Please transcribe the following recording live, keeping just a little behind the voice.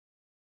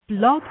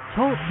Blog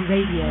Talk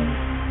Radio.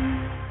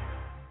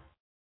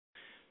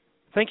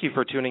 Thank you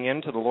for tuning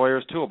in to the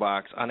Lawyer's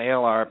Toolbox on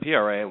ALR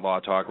PRA Law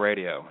Talk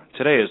Radio.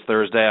 Today is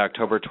Thursday,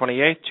 October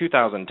 28,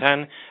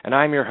 2010, and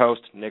I'm your host,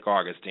 Nick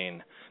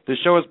Augustine. This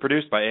show is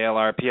produced by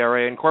ALR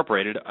PRA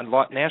Incorporated, a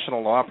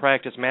national law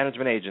practice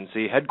management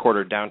agency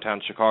headquartered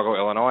downtown Chicago,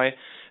 Illinois,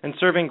 and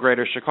serving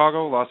greater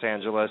Chicago, Los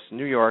Angeles,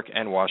 New York,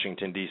 and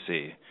Washington,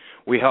 D.C.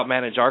 We help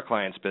manage our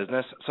clients'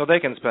 business so they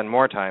can spend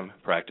more time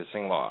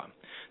practicing law.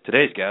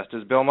 Today's guest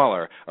is Bill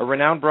Moller, a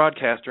renowned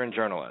broadcaster and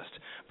journalist.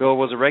 Bill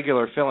was a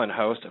regular fill-in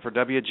host for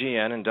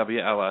WGN and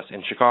WLS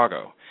in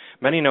Chicago.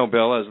 Many know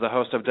Bill as the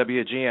host of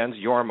WGN's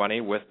Your Money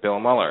with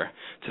Bill Moller.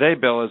 Today,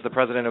 Bill is the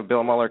president of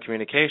Bill Moller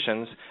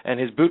Communications, and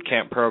his boot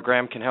camp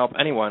program can help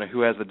anyone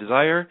who has the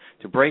desire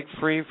to break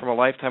free from a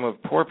lifetime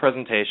of poor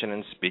presentation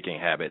and speaking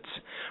habits.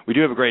 We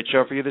do have a great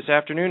show for you this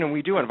afternoon, and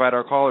we do invite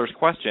our callers'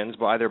 questions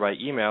either by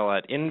email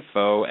at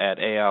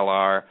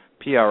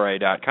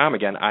info@alrpra.com,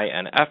 again,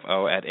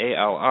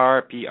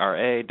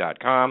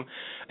 info@alrpra.com,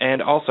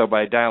 and also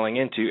by dialing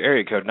into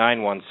area code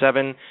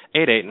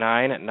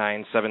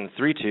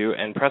 917-889-9732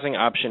 and pressing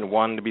option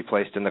 1 to be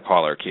placed in the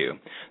caller queue.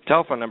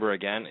 Telephone number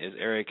again is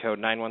area code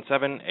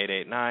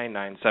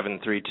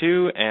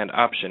 917-889-9732 and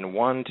option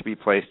 1 to be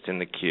placed in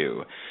the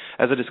queue.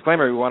 As a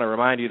disclaimer, we want to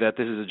remind you that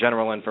this is a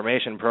general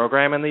information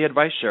program and the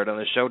advice shared on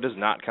the show does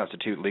not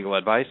constitute legal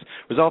advice.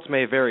 Results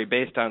may vary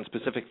based on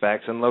specific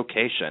facts and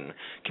location.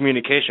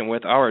 Communication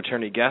with our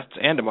attorney guests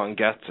and among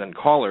guests and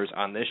callers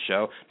on this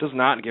show does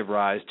not give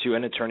rise to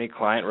an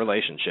attorney-client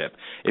relationship.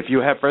 If you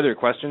have further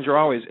questions, you're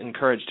always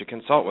encouraged to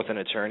consult with an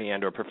attorney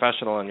and or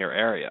professional in your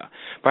area.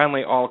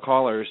 Finally, all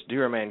callers do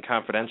remain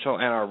confidential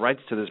and our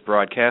rights to this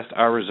broadcast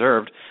are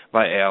reserved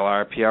by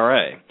ALR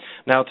PRA.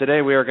 Now,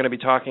 today we are going to be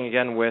talking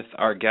again with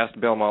our guest,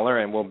 Bill Moller,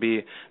 and we'll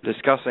be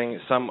discussing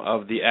some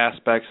of the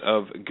aspects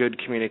of good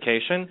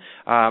communication.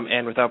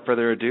 And without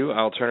further ado,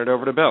 I'll turn it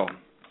over to Bill.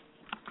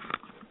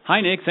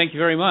 Hi, Nick. Thank you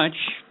very much.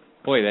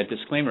 Boy, that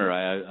disclaimer,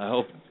 I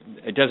hope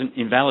it doesn't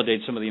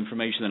invalidate some of the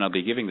information that I'll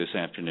be giving this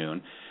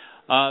afternoon.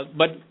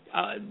 But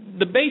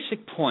the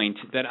basic point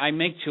that I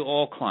make to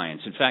all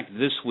clients, in fact,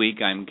 this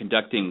week I'm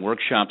conducting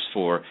workshops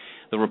for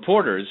the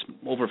reporters,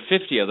 over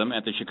 50 of them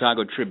at the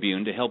Chicago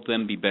Tribune, to help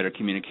them be better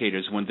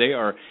communicators when they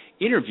are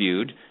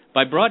interviewed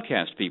by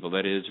broadcast people,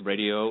 that is,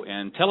 radio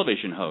and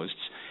television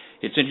hosts.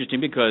 It's interesting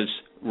because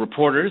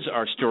reporters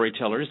are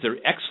storytellers. They're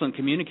excellent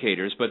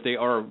communicators, but they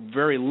are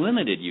very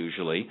limited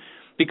usually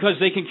because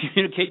they can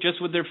communicate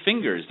just with their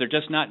fingers. They're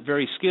just not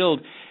very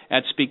skilled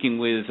at speaking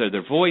with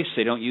their voice.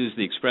 They don't use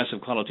the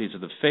expressive qualities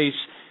of the face,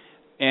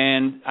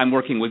 and I'm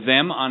working with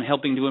them on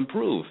helping to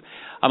improve.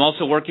 I'm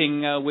also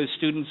working with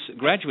students,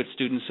 graduate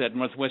students at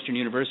Northwestern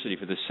University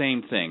for the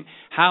same thing,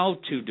 how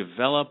to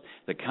develop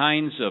the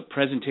kinds of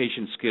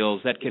presentation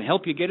skills that can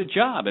help you get a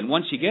job. And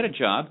once you get a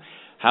job,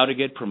 how to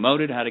get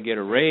promoted, how to get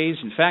a raise.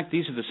 In fact,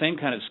 these are the same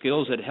kind of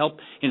skills that help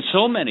in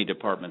so many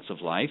departments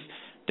of life,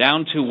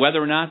 down to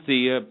whether or not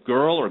the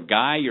girl or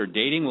guy you're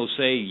dating will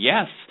say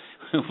yes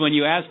when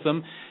you ask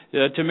them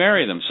to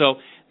marry them. So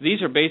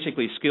these are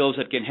basically skills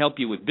that can help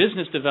you with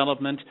business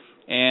development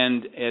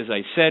and, as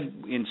I said,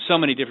 in so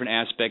many different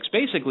aspects,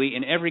 basically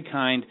in every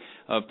kind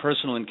of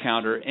personal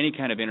encounter, any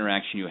kind of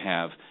interaction you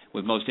have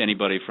with most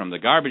anybody, from the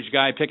garbage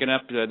guy picking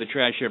up the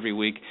trash every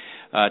week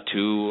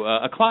to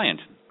a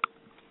client.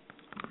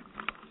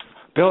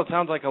 Bill, it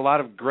sounds like a lot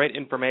of great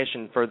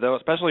information for those,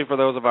 especially for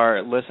those of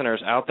our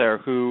listeners out there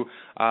who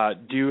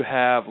do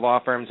have law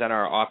firms and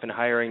are often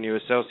hiring new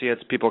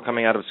associates, people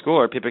coming out of school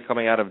or people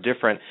coming out of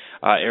different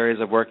areas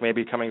of work,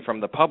 maybe coming from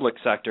the public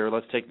sector.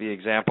 Let's take the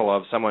example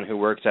of someone who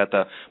works at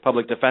the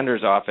public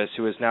defender's office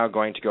who is now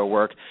going to go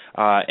work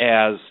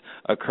as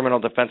a criminal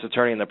defense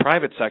attorney in the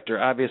private sector.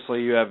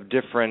 Obviously, you have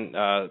different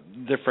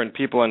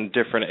people in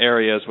different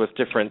areas with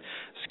different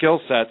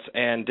skill sets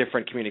and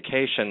different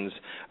communications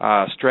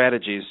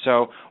strategies.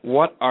 So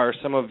what are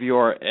some of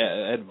your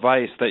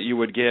advice that you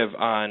would give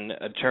on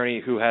an attorney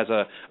who has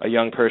a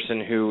young person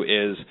who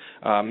is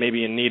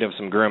maybe in need of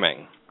some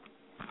grooming?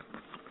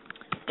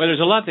 Well,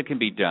 there's a lot that can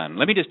be done.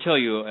 Let me just tell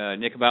you,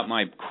 Nick, about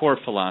my core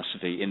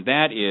philosophy, and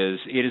that is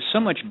it is so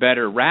much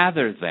better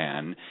rather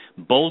than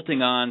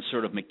bolting on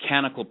sort of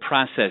mechanical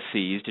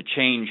processes to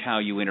change how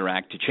you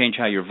interact, to change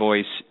how your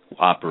voice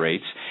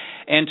operates,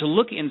 and to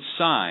look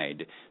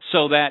inside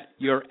so that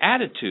your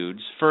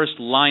attitudes first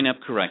line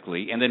up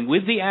correctly, and then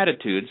with the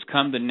attitudes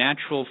come the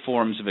natural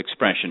forms of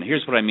expression.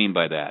 Here's what I mean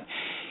by that.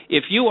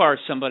 If you are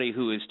somebody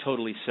who is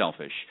totally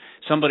selfish,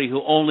 somebody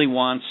who only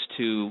wants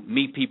to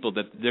meet people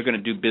that they're going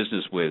to do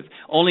business with,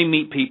 only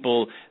meet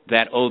people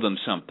that owe them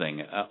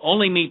something,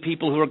 only meet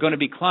people who are going to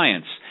be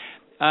clients,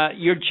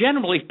 you're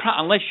generally,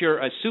 unless you're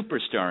a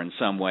superstar in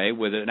some way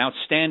with an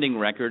outstanding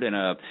record and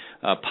a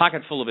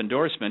pocket full of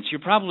endorsements, you're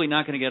probably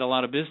not going to get a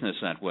lot of business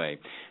that way.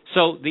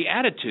 So the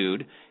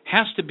attitude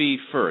has to be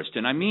first,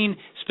 and I mean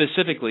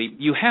specifically,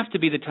 you have to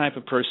be the type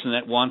of person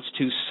that wants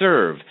to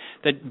serve,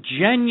 that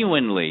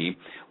genuinely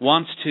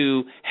wants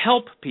to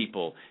help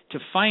people, to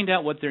find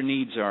out what their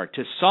needs are,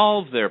 to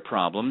solve their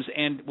problems.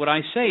 And what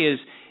I say is,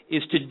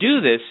 is to do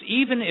this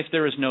even if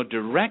there is no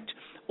direct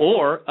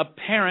or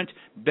apparent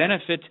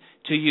benefit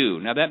to you.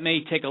 Now, that may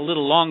take a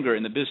little longer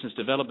in the business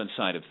development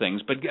side of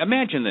things, but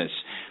imagine this,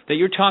 that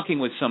you're talking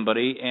with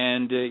somebody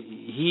and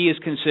he is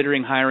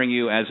considering hiring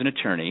you as an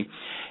attorney,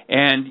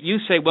 and you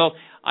say, well,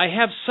 I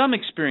have some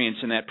experience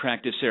in that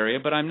practice area,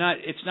 but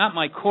it's not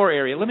my core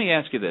area. Let me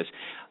ask you this.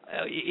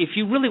 If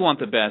you really want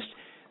the best,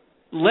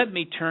 let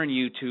me turn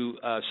you to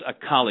a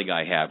colleague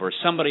I have or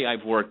somebody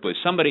I've worked with,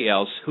 somebody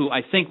else who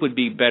I think would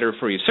be better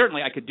for you.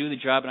 Certainly I could do the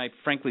job, and I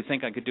frankly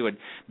think I could do a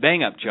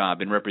bang-up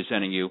job in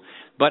representing you,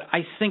 but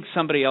I think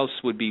somebody else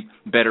would be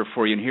better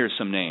for you, and here's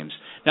some names.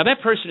 Now,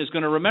 that person is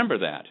going to remember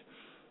that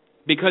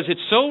because it's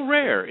so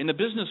rare in the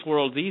business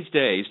world these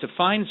days to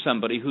find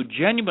somebody who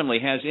genuinely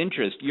has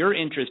interest, your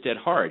interest at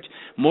heart,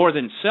 more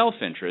than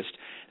self-interest.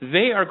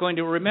 They are going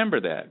to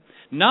remember that.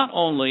 Not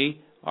only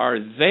are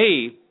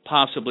they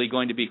possibly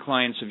going to be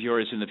clients of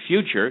yours in the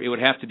future, it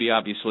would have to be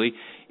obviously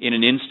in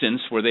an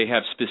instance where they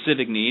have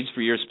specific needs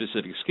for your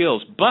specific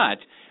skills, but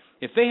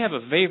if they have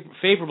a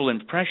favorable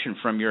impression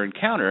from your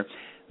encounter,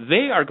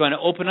 they are going to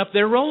open up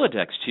their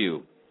Rolodex to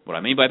you. What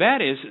I mean by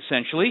that is,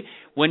 essentially,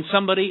 when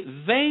somebody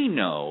they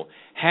know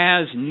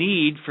has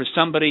need for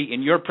somebody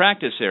in your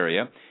practice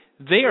area,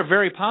 they are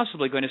very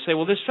possibly going to say,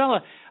 well, this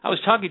fella I was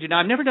talking to, now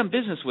I've never done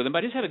business with him, but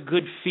I just had a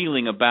good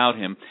feeling about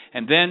him.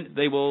 And then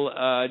they will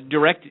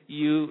direct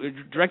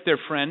their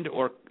friend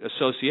or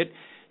associate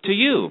to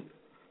you.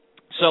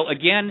 So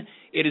again,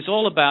 it is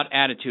all about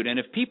attitude. And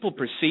if people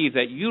perceive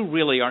that you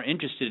really are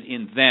interested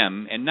in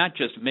them and not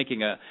just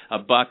making a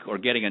buck or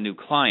getting a new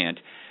client,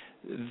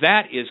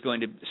 that is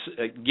going to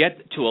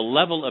get to a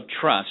level of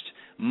trust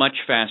much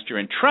faster.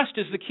 And trust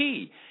is the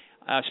key.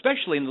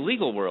 Especially in the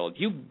legal world,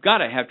 you've got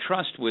to have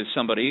trust with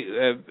somebody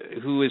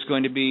who is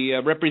going to be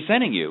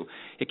representing you.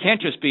 It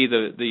can't just be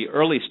the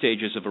early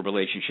stages of a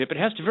relationship. It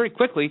has to very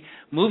quickly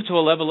move to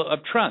a level of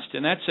trust,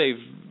 and that's a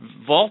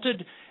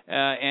vaulted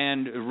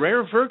and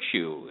rare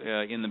virtue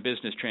in the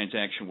business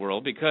transaction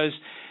world because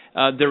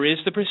there is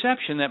the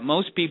perception that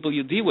most people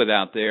you deal with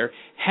out there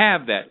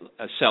have that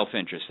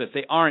self-interest, that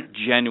they aren't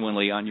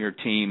genuinely on your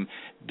team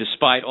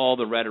despite all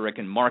the rhetoric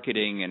and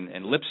marketing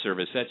and lip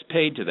service that's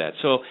paid to that.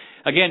 So,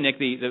 again, Nick,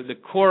 the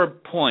core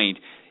point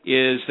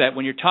is that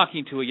when you're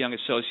talking to a young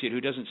associate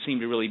who doesn't seem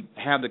to really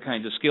have the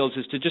kinds of skills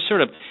is to just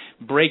sort of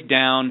break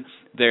down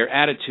their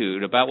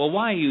attitude about, well,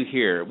 why are you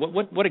here?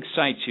 What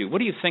excites you? What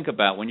do you think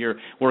about when you're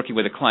working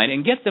with a client?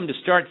 And get them to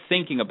start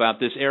thinking about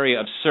this area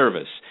of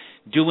service,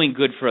 doing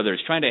good for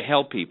others, trying to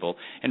help people.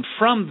 And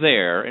from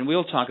there, and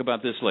we'll talk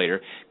about this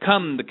later,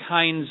 come the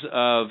kinds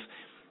of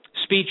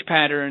speech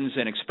patterns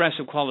and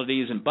expressive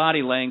qualities and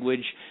body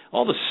language,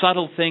 all the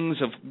subtle things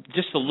of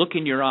just the look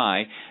in your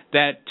eye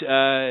that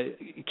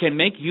can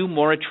make you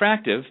more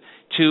attractive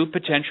to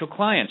potential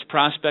clients.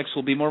 Prospects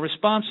will be more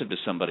responsive to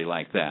somebody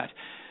like that.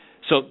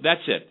 So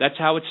that's it. That's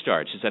how it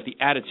starts, is that the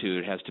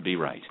attitude has to be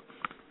right.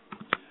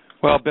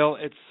 Well, Bill,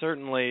 it's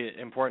certainly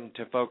important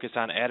to focus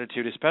on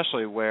attitude,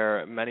 especially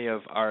where many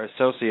of our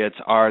associates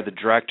are the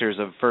directors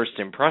of first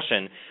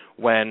impression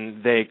when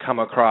they come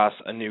across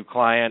a new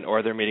client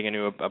or they're meeting a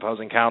new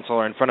opposing counsel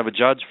or in front of a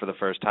judge for the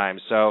first time.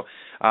 So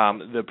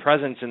the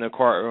presence in the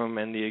courtroom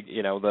and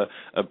the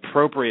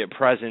appropriate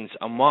presence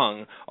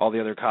among all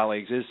the other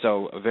colleagues is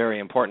so very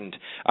important.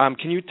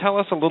 Can you tell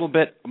us a little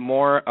bit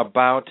more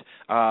about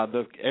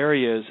the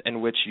areas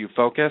in which you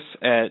focus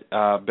at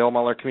Bill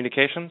Moller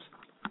Communications?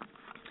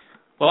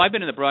 Well, I've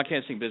been in the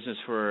broadcasting business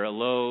for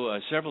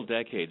several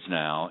decades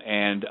now,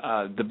 and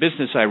the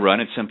business I run,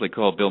 it's simply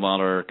called Bill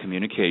Moller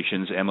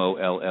Communications,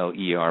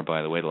 M-O-L-L-E-R,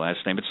 by the way, the last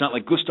name. It's not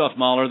like Gustav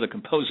Mahler, the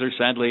composer.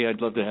 Sadly,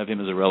 I'd love to have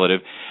him as a relative.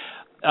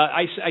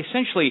 I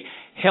essentially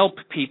help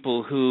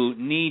people who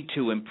need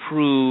to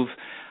improve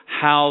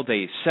how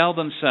they sell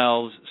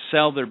themselves,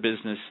 sell their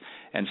business,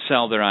 and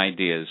sell their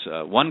ideas.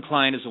 One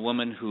client is a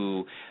woman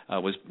who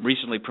was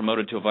recently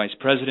promoted to a vice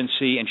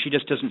presidency, and she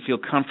just doesn't feel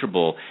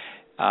comfortable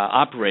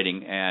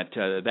operating at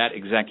that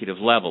executive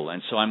level.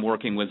 And so I'm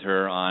working with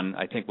her on,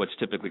 I think, what's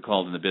typically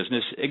called in the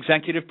business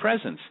executive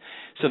presence,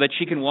 so that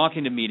she can walk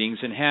into meetings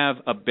and have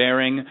a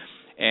bearing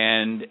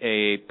and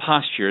a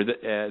posture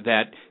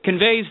that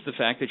conveys the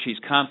fact that she's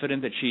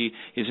confident, that she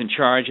is in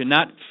charge, and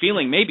not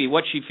feeling maybe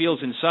what she feels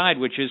inside,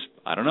 which is,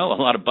 I don't know, a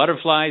lot of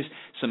butterflies,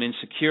 some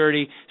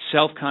insecurity,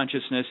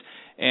 self-consciousness.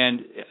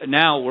 And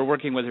now we're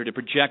working with her to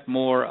project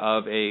more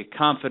of a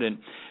confident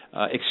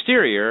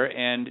exterior,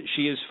 and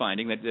she is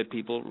finding that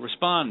people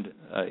respond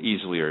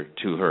easier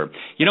to her.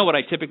 You know what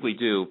I typically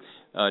do,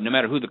 no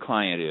matter who the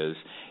client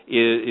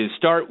is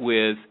start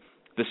with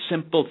the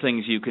simple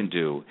things you can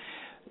do.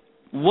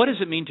 What does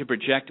it mean to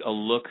project a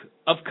look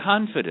of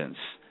confidence?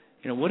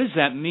 What does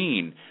that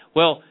mean?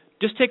 Well,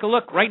 just take a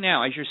look right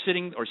now as you're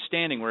sitting or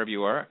standing wherever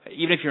you are,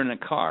 even if you're in a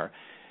car.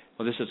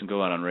 Well, this doesn't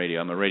go out on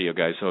radio. I'm a radio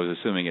guy, so I was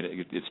assuming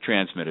it's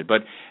transmitted.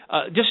 But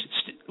just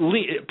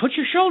put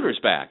your shoulders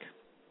back.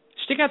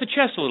 Stick out the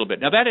chest a little bit.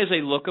 Now, that is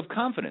a look of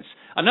confidence.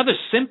 Another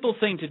simple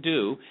thing to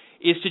do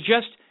is to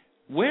just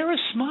wear a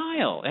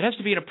smile. It has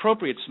to be an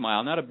appropriate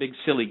smile, not a big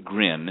silly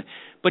grin,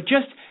 but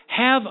just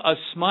have a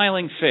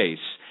smiling face.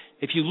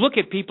 If you look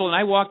at people, and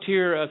I walked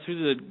here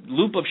through the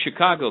loop of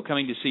Chicago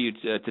coming to see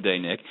you today,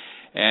 Nick,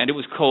 and it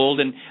was cold,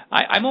 and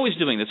I'm always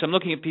doing this. I'm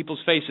looking at people's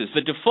faces.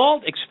 The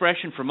default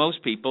expression for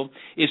most people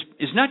is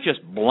not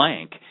just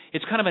blank.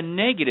 It's kind of a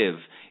negative.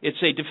 It's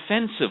a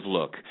defensive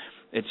look.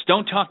 It's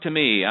don't talk to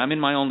me. I'm in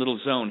my own little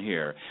zone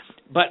here.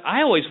 But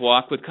I always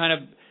walk with kind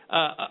of,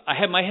 I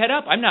have my head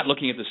up. I'm not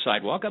looking at the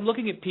sidewalk. I'm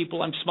looking at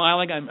people. I'm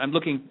smiling. I'm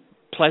looking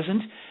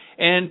pleasant.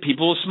 And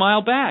people will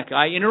smile back.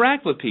 I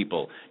interact with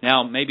people.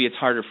 Now, maybe it's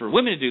harder for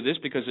women to do this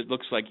because it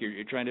looks like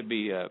you're trying to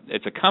be,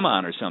 it's a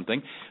come-on or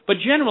something. But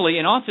generally,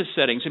 in office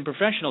settings, in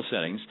professional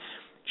settings,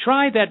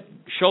 try that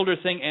shoulder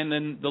thing and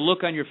then the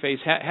look on your face.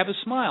 Have a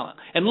smile.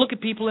 And look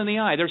at people in the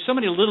eye. There's so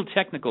many little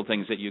technical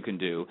things that you can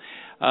do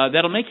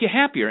that'll make you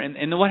happier. And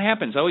then what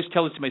happens, I always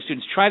tell this to my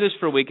students, try this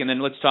for a week and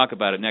then let's talk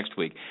about it next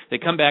week. They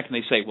come back and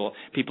they say, well,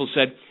 people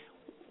said,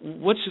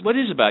 what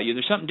is about you?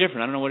 There's something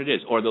different. I don't know what it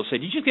is. Or they'll say,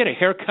 did you get a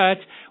haircut?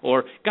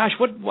 Or, gosh,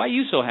 why are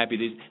you so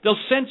happy? They'll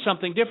sense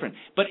something different.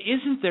 But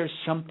isn't there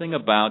something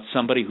about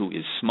somebody who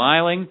is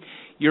smiling?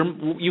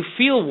 You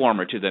feel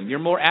warmer to them. You're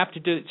more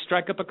apt to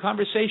strike up a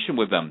conversation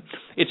with them.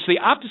 It's the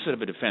opposite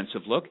of a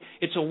defensive look.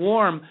 It's a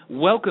warm,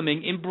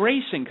 welcoming,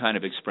 embracing kind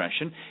of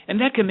expression,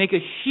 and that can make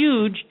a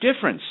huge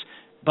difference.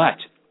 But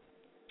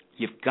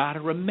you've got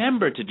to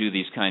remember to do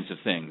these kinds of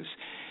things.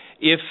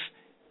 If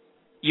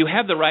you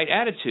have the right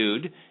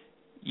attitude,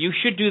 you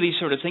should do these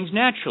sort of things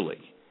naturally.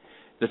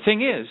 The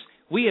thing is,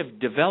 we have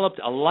developed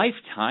a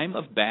lifetime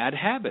of bad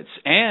habits,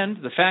 and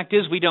the fact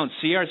is we don't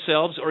see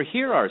ourselves or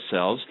hear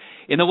ourselves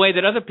in the way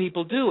that other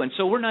people do, and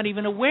so we're not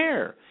even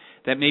aware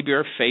that maybe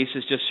our face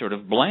is just sort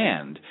of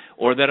bland,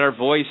 or that our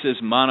voice is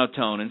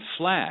monotone and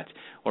flat,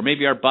 or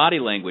maybe our body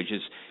language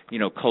is,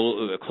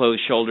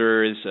 closed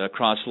shoulders,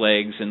 crossed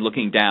legs, and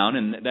looking down,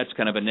 and that's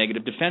kind of a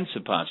negative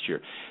defensive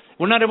posture.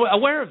 We're not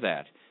aware of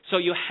that. So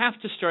you have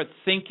to start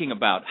thinking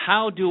about,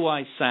 how do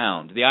I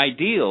sound? The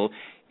ideal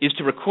is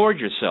to record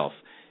yourself.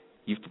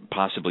 You've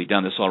possibly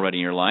done this already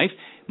in your life.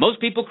 Most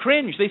people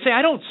cringe. They say,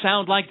 I don't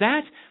sound like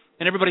that.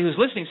 And everybody who's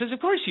listening says, of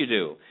course you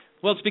do.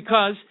 Well, it's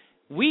because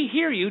we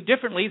hear you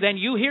differently than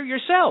you hear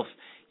yourself.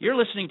 You're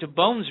listening to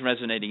bones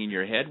resonating in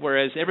your head,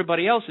 whereas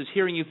everybody else is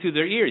hearing you through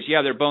their ears.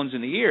 Yeah, there are bones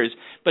in the ears,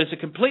 but it's a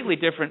completely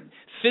different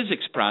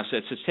physics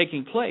process that's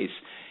taking place.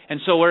 And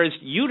so whereas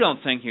you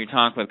don't think you're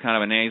talking with kind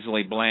of a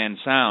nasally, bland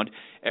sound,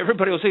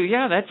 everybody will say,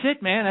 yeah, that's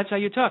it, man. That's how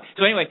you talk.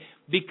 So anyway,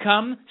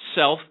 become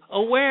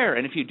self-aware.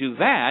 And if you do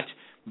that,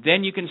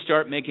 then you can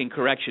start making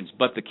corrections.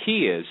 But the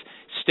key is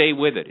stay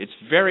with it. It's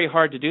very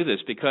hard to do this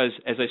because,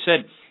 as I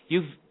said,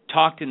 you've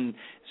talked and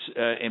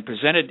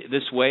presented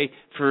this way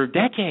for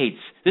decades.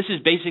 This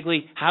is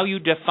basically how you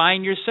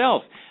define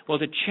yourself. Well,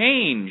 to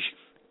change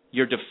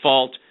your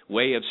default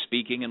way of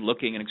speaking and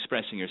looking and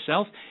expressing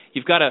yourself,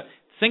 you've got to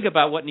think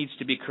about what needs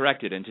to be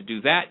corrected, and to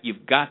do that,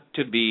 you've got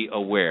to be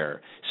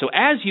aware. So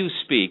as you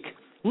speak,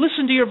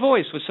 listen to your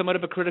voice with somewhat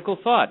of a critical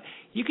thought.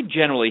 You can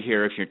generally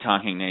hear if you're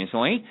talking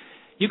nasally.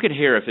 You can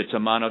hear if it's a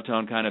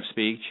monotone kind of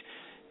speech,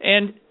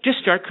 and just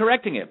start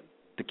correcting it.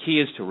 The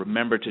key is to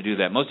remember to do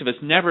that. Most of us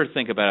never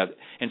think about it,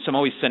 and so I'm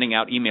always sending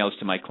out emails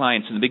to my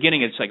clients. In the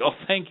beginning, it's like, oh,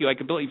 thank you, I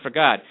completely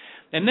forgot.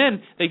 And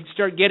then they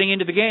start getting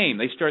into the game.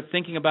 They start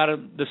thinking about it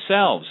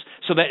themselves,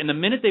 so that in the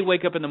minute they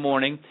wake up in the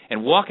morning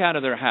and walk out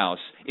of their house,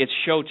 it's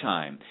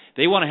showtime.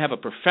 They want to have a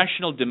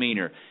professional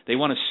demeanor. They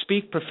want to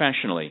speak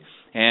professionally.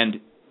 And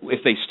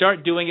if they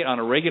start doing it on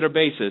a regular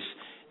basis,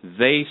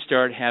 they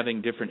start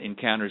having different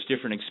encounters,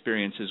 different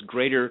experiences,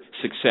 greater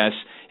success.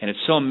 And it's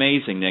so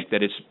amazing, Nick,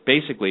 that it's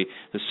basically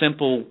the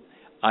simple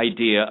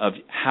idea of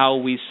how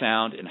we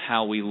sound and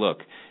how we look.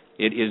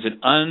 It is an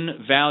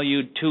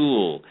unvalued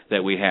tool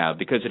that we have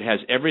because it has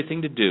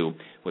everything to do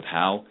with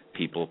how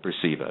people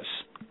perceive us.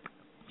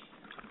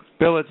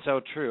 Bill, it's so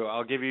true.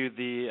 I'll give you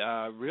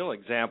the real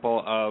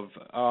example of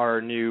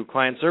our new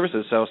client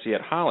services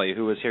associate, Holly,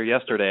 who was here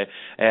yesterday,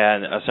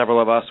 and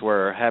several of us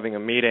were having a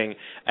meeting,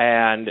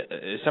 and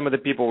some of the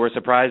people were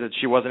surprised that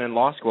she wasn't in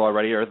law school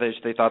already, or they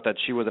thought that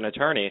she was an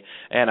attorney,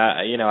 and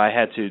I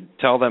had to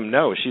tell them,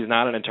 no, she's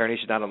not an attorney,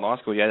 she's not in law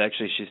school yet,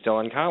 actually she's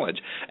still in college.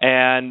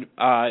 And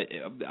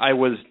I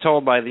was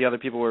told by the other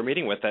people we were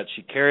meeting with that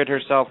she carried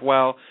herself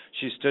well,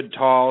 she stood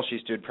tall, she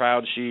stood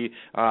proud, she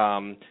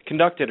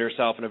conducted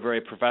herself in a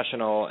very professional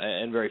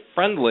and very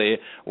friendly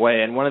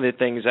way. And one of the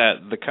things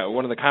that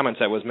one of the comments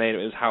that was made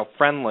is how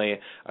friendly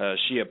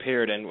she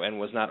appeared and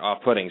was not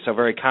off-putting. So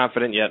very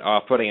confident yet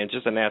off-putting, and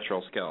just a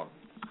natural skill.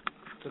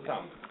 So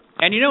Tom.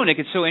 And Nick,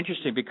 it's so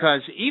interesting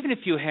because even if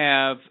you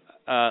have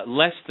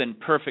less than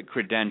perfect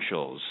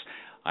credentials,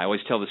 I always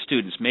tell the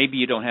students, maybe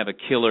you don't have a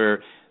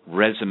killer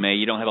resume,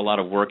 you don't have a lot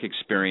of work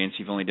experience,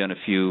 you've only done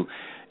a few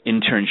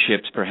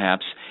internships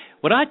perhaps.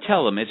 What I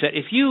tell them is that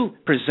if you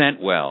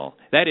present well,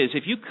 that is,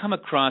 if you come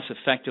across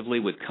effectively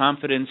with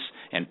confidence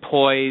and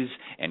poise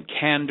and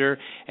candor,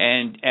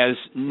 and as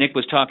Nick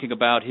was talking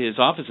about his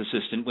office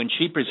assistant, when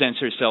she presents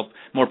herself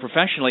more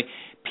professionally,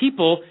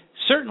 people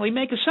certainly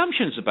make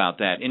assumptions about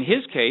that. In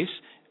his case,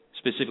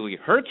 specifically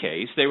her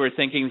case, they were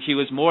thinking she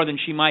was more than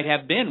she might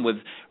have been with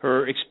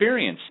her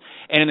experience.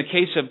 And in the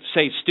case of,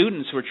 say,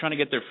 students who are trying to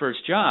get their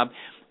first job,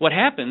 what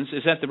happens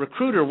is that the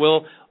recruiter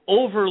will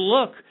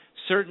overlook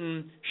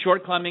certain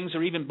shortcomings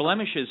or even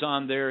blemishes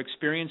on their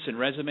experience and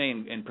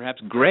resume and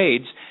perhaps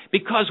grades,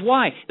 because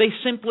why? They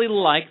simply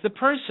like the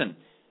person.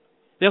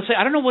 They'll say,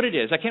 I don't know what it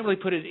is. I can't really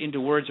put it into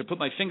words or put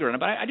my finger on it,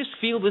 but I just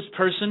feel this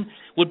person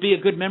would be a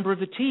good member of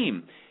the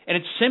team. And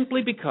it's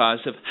simply because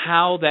of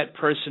how that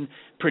person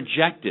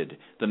projected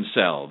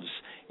themselves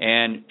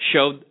and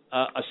showed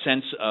a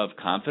sense of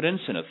confidence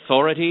and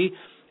authority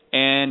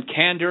and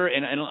candor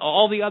and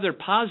all the other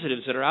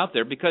positives that are out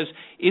there, because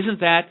isn't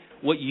that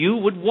what you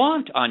would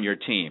want on your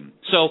team?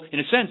 So, in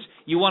a sense,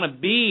 you want to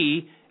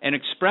be and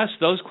express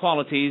those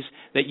qualities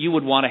that you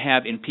would want to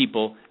have in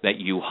people that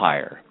you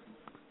hire.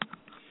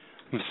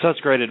 Such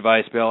great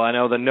advice, Bill. I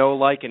know the know,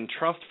 like, and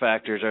trust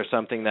factors are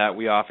something that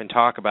we often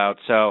talk about,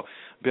 so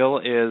Bill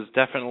is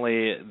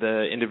definitely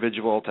the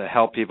individual to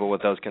help people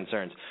with those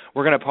concerns.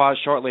 We're going to pause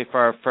shortly for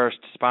our first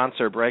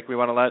sponsor break. We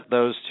want to let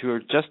those who are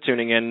just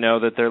tuning in know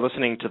that they're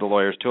listening to the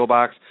Lawyer's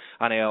Toolbox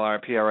on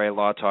ALRPRA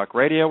Law Talk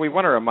Radio. We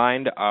want to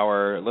remind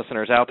our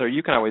listeners out there,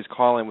 you can always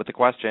call in with a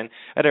question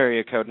at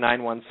area code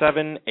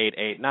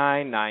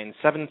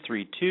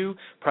 917-889-9732.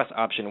 Press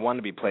option 1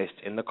 to be placed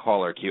in the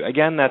caller queue.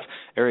 Again, that's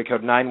area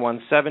code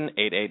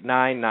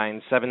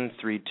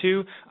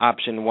 917-889-9732,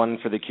 option 1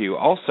 for the queue.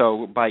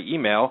 Also, by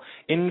email,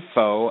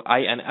 info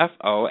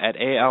at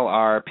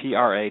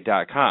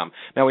alrpra.com.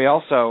 Now, we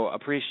also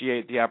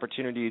appreciate the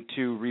opportunity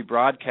to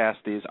rebroadcast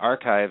these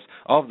archives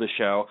of the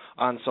show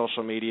on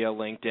social media,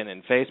 LinkedIn,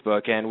 and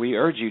Facebook, and we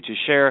urge you to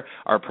share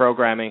our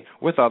programming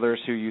with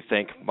others who you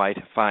think might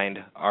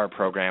find our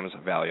programs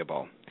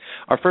valuable.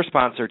 Our first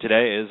sponsor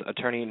today is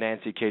attorney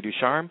Nancy K.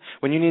 Ducharme.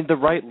 When you need the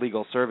right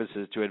legal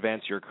services to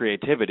advance your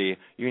creativity,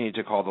 you need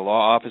to call the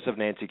law office of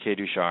Nancy K.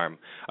 Ducharme.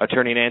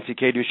 Attorney Nancy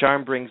K.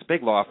 Ducharme brings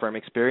big law firm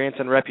experience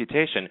and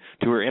reputation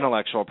to her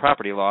intellectual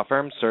property law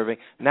firm, serving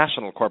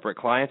national corporate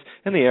clients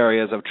in the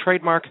areas of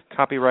trademark,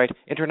 copyright,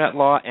 internet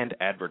law, and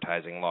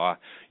advertising law.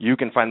 You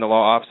can find the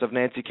law office of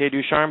Nancy K.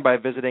 Ducharme by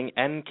visiting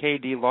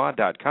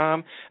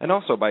nkdlaw.com and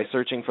also by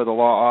searching for the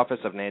law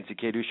office of Nancy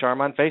K. Ducharme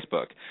on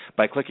Facebook.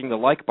 By clicking the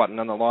like button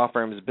on the law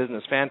firm's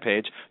business fan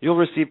page, you'll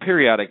receive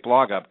periodic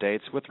blog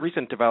updates with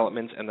recent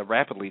developments in the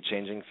rapidly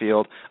changing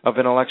field of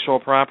intellectual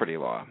property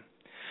law.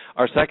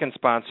 Our second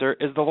sponsor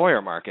is The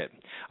Lawyer Market.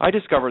 I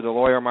discovered The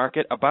Lawyer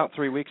Market about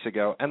 3 weeks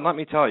ago, and let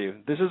me tell you,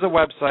 this is a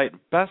website,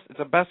 it's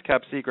a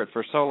best-kept secret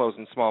for solos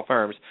and small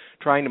firms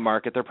trying to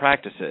market their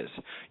practices.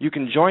 You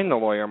can join The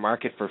Lawyer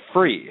Market for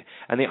free,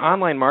 and the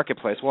online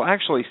marketplace will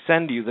actually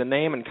send you the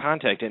name and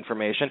contact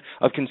information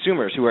of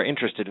consumers who are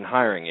interested in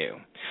hiring you.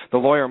 The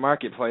Lawyer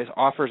Marketplace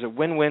offers a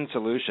win-win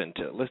solution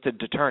to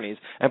listed attorneys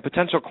and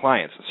potential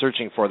clients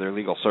searching for their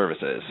legal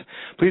services.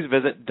 Please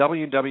visit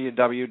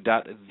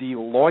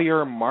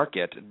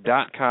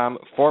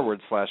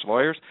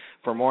www.thelawyermarket.com/lawyers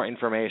for more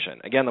information.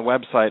 Again, the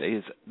website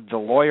is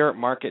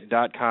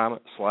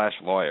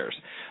thelawyermarket.com/lawyers.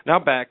 Now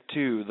back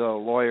to the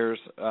Lawyer's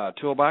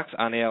Toolbox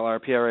on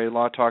ALRPRA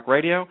Law Talk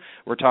Radio.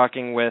 We're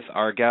talking with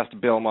our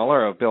guest, Bill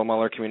Moller of Bill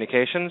Moller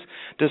Communications,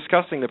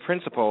 discussing the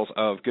principles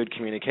of good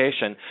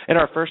communication. In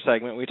our first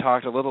segment, we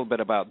talked a little bit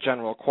about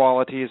general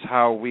qualities,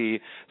 how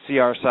we see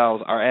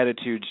ourselves, our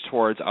attitudes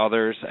towards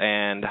others,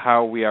 and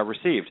how we are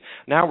received.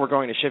 Now we're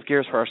going to shift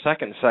gears for our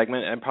second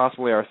segment and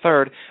possibly our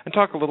third and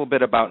talk a little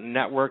bit about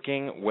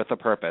networking with a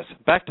purpose.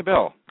 Back to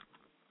Bill.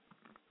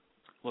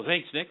 Well,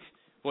 thanks, Nick.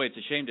 Boy, it's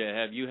a shame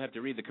to have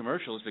to read the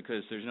commercials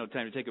because there's no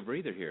time to take a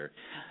breather here.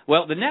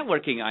 Well, the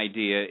networking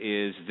idea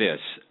is this.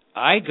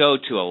 I go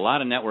to a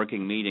lot of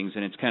networking meetings,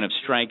 and it's kind of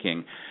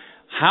striking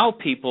how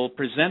people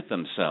present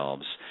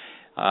themselves.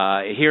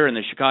 Here in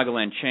the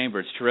Chicagoland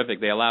Chamber, it's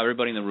terrific. They allow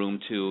everybody in the room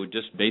to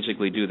just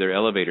basically do their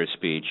elevator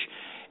speech.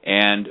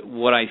 And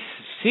what I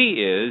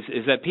see is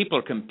that people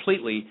are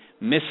completely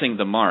missing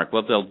the mark.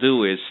 What they'll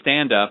do is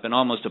stand up and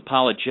almost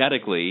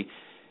apologetically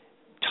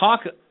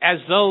talk as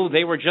though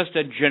they were just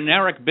a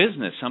generic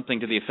business, something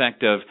to the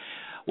effect of,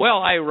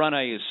 well, I run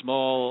a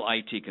small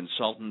IT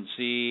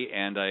consultancy,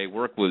 and I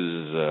work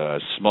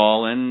with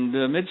small and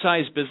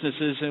mid-sized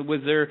businesses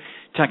with their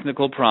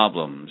technical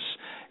problems.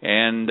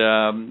 And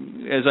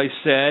as I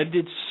said,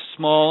 it's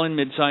small and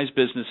mid-sized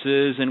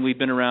businesses, and we've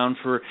been around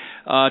for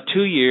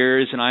 2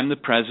 years, and I'm the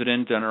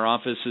president, and our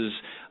office is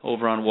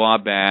over on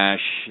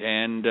Wabash.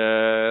 And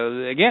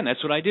again,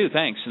 that's what I do.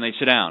 Thanks. And they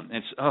sit down.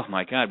 It's, oh,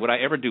 my God, would I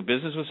ever do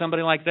business with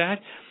somebody like that?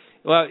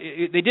 Well,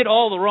 they did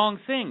all the wrong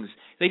things.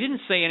 They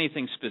didn't say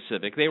anything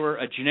specific. They were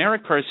a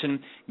generic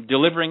person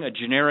delivering a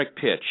generic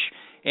pitch.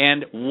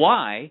 And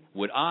why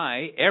would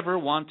I ever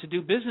want to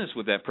do business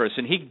with that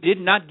person? He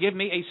did not give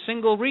me a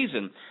single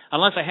reason,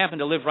 unless I happen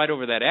to live right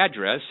over that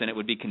address and it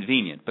would be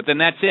convenient. But then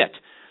that's it.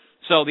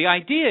 So the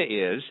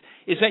idea is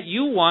that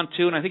you want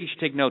to, and I think you should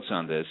take notes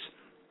on this,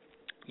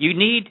 you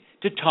need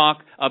to talk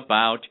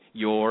about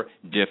your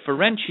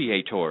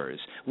differentiators.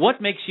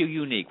 What makes you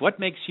unique? What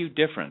makes you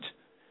different?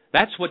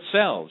 That's what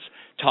sells.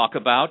 Talk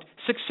about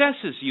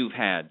successes you've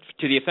had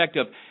to the effect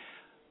of,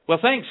 well,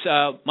 thanks,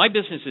 my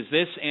business is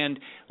this, and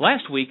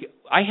last week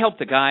I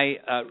helped a guy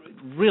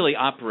really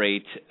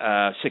operate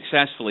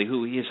successfully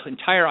who his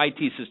entire IT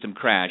system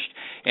crashed,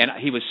 and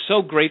he was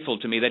so grateful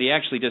to me that he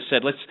actually just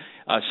said, let's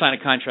sign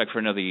a contract for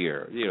another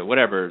year,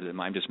 whatever,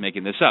 I'm just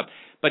making this up.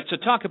 But to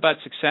talk about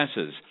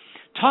successes,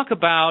 talk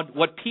about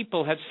what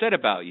people have said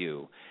about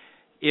you.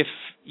 If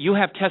you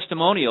have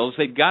testimonials,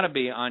 they've got to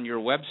be on your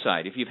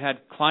website. If you've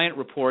had client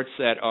reports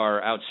that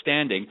are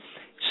outstanding,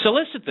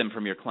 solicit them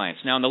from your clients.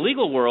 Now, in the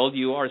legal world,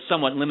 you are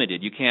somewhat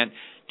limited. You can't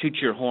toot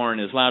your horn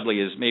as loudly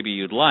as maybe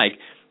you'd like,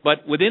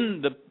 but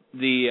within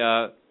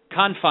the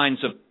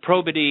confines of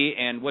probity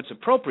and what's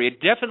appropriate,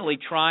 definitely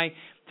try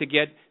to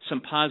get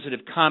some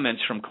positive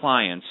comments from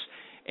clients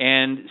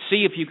and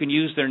see if you can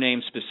use their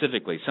name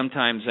specifically.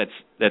 Sometimes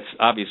that's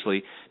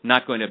obviously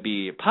not going to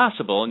be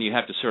possible, and you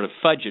have to sort of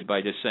fudge it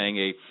by just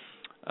saying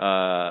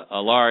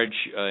a large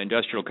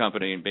industrial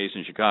company based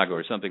in Chicago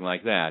or something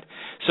like that.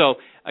 So,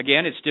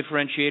 again, it's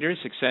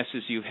differentiators,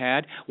 successes you've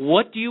had.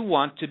 What do you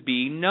want to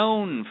be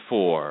known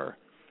for?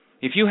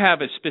 If you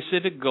have a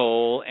specific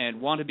goal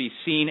and want to be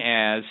seen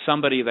as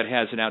somebody that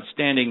has an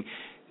outstanding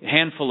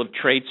handful of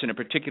traits in a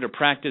particular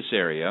practice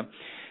area,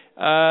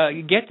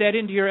 get that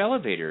into your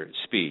elevator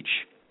speech.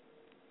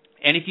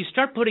 And if you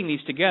start putting these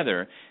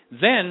together,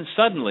 then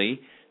suddenly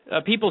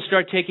people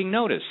start taking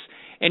notice.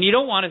 And you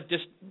don't want to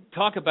just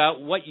talk about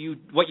what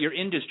your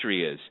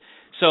industry is.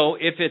 So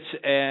if it's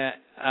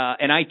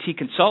an IT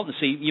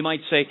consultancy, you might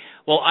say,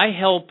 well, I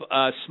help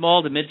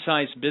small to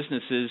mid-sized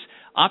businesses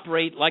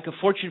operate like a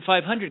Fortune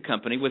 500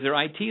 company with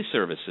their IT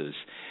services.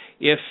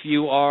 If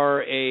you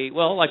are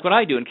like what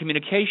I do in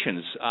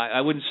communications,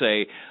 I wouldn't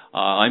say,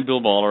 I'm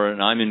Bill Moller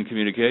and I'm in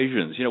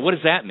communications. What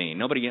does that mean?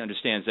 Nobody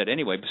understands that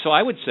anyway. So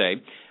I would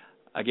say,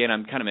 again,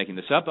 I'm kind of making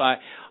this up,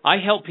 I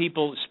help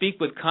people speak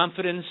with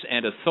confidence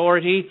and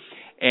authority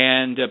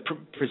and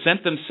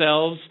present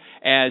themselves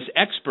as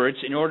experts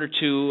in order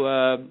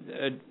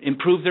to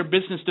improve their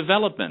business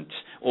development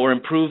or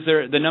improve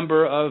the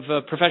number of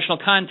professional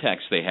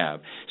contacts they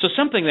have. So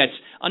something that's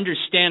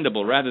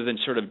understandable rather than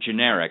sort of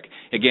generic.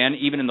 Again,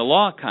 even in the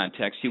law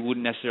context, you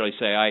wouldn't necessarily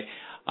say,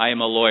 I am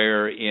a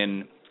lawyer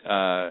in,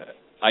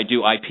 I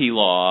do IP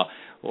law,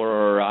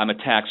 or I'm a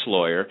tax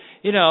lawyer.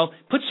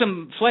 Put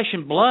some flesh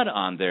and blood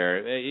on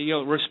there.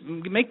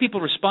 Make people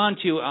respond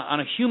to you on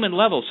a human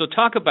level. So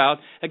talk about,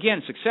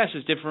 again,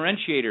 successes,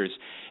 differentiators,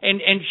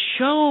 and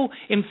show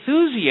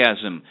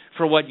enthusiasm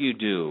for what you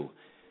do.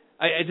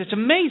 It's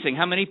amazing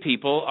how many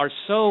people are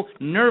so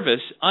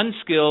nervous,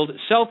 unskilled,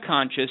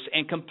 self-conscious,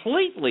 and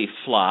completely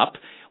flop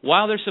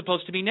while they're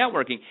supposed to be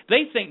networking.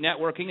 They think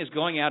networking is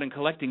going out and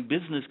collecting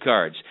business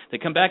cards. They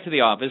come back to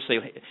the office, they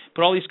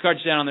put all these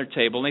cards down on their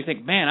table, and they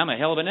think, man, I'm a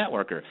hell of a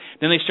networker.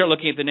 Then they start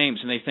looking at the names,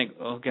 and they think,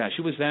 oh, gosh,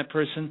 who was that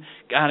person?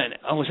 God,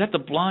 oh, was that the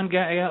blonde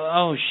guy?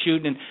 Oh,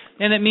 shoot. And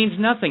it means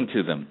nothing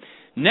to them.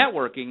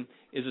 Networking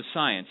is a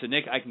science. And,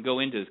 Nick, I can go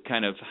into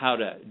kind of how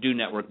to do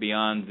network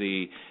beyond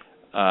the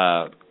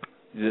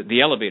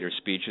elevator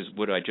speech is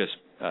what I just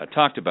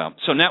talked about.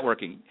 So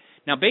networking.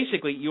 Now,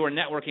 basically, you are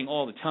networking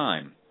all the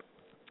time.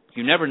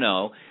 You never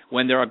know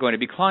when there are going to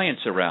be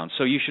clients around.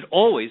 So you should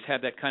always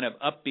have that kind of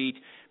upbeat,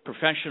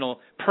 professional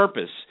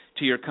purpose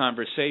to your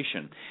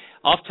conversation.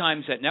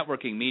 Oftentimes at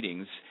networking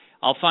meetings,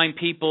 I'll find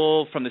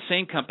people from the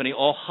same company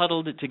all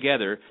huddled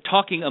together,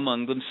 talking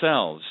among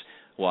themselves.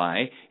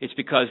 Why? It's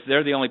because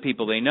they're the only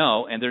people they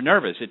know, and they're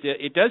nervous.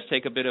 It does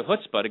take a bit of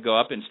chutzpah to go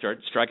up and start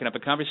striking up a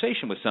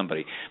conversation with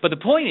somebody. But the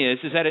point is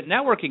that at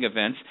networking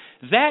events,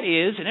 that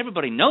is, and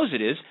everybody knows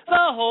it is, the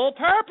whole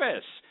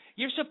purpose.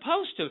 You're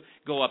supposed to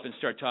go up and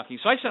start talking.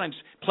 So I sometimes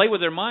play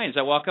with their minds.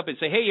 I walk up and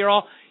say, hey, you're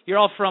all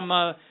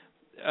from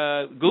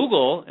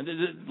Google, and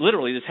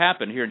literally this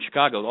happened here in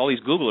Chicago. All these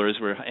Googlers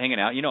were hanging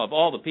out. Of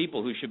all the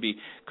people who should be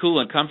cool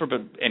and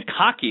comfortable and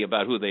cocky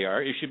about who they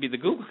are, it should be the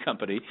Google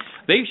company.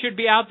 They should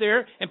be out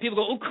there, and people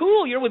go, oh,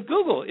 cool, you're with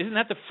Google. Isn't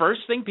that the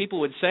first thing people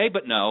would say?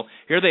 But no,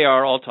 here they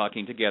are all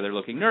talking together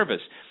looking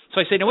nervous. So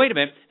I say, no, wait a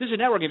minute, this is a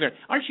networking event.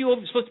 Aren't you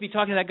supposed to be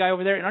talking to that guy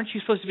over there? And aren't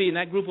you supposed to be in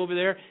that group over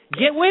there?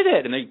 Get with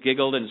it. And they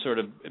giggled and sort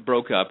of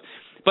broke up.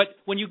 But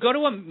when you go to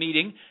a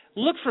meeting,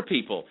 look for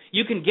people.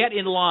 You can get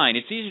in line.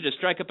 It's easier to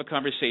strike up a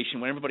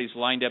conversation when everybody's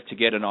lined up to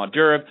get an hors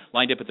d'oeuvre,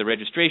 lined up at the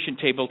registration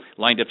table,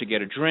 lined up to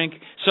get a drink.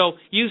 So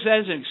use that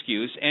as an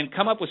excuse and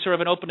come up with sort of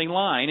an opening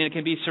line, and it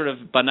can be sort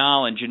of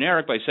banal and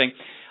generic by saying,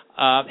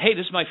 hey,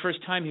 this is my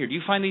first time here. Do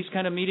you find these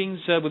kind of meetings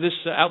with this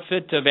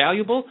outfit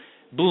valuable?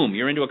 boom,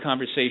 you're into a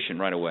conversation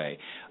right away.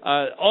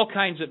 All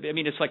kinds of,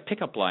 it's like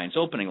pickup lines,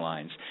 opening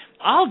lines.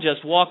 I'll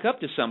just walk up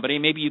to somebody,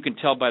 maybe you can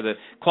tell by the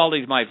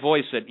quality of my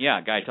voice that,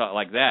 a guy talk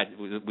like that,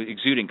 with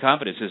exuding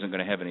confidence isn't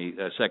going to have any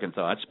second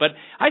thoughts. But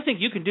I think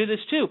you can do this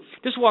too.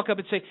 Just walk up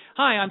and say,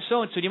 hi, I'm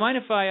so-and-so. Do you mind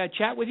if I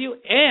chat with you?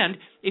 And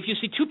if you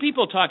see two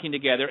people talking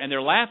together and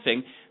they're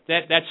laughing,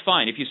 that's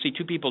fine. If you see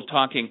two people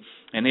talking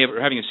and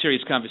they're having a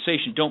serious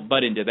conversation, don't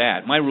butt into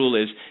that. My rule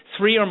is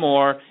 3 or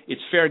more,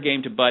 it's fair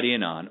game to butt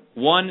in on.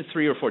 1,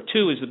 3, or 4,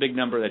 2 is the big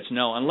number that's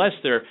no, unless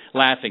they're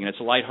laughing and it's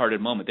a lighthearted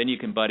moment, then you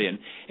can butt in.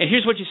 And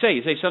here's what you say.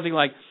 You say something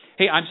like,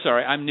 hey, I'm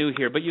sorry, I'm new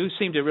here, but you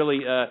seem to really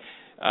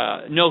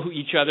know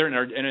each other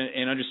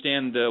and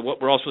understand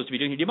what we're all supposed to be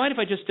doing here. Do you mind if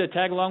I just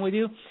tag along with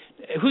you?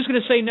 Who's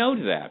going to say no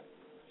to that?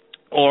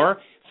 Or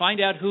find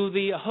out who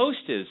the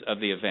host is of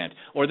the event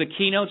or the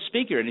keynote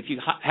speaker. And if you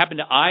happen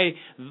to eye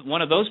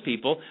one of those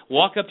people,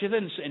 walk up to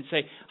them and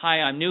say, hi,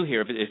 I'm new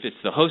here, if it's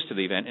the host of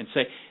the event, and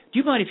say, do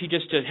you mind if you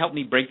just help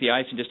me break the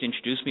ice and just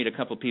introduce me to a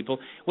couple of people?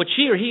 What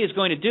she or he is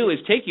going to do is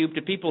take you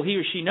to people he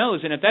or she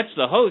knows, and if that's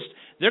the host,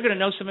 they're going to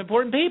know some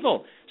important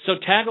people. So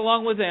tag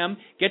along with them,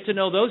 get to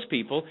know those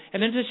people,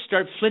 and then just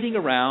start flitting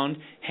around,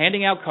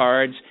 handing out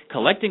cards,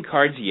 collecting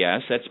cards,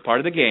 yes, that's part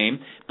of the game,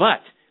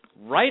 but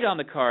write on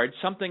the card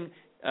something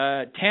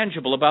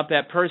tangible about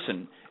that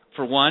person.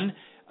 For one,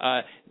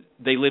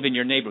 they live in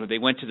your neighborhood. They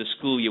went to the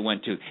school you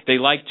went to. They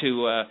like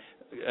to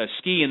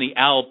ski in the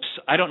Alps.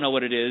 I don't know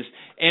what it is.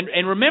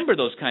 And remember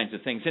those kinds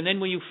of things. And then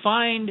when you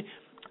find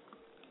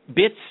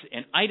bits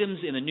and items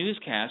in the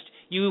newscast,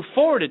 you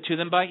forward it to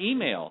them by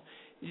email.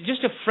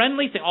 Just a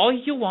friendly thing. All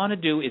you want to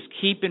do is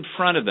keep in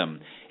front of them.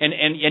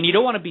 And you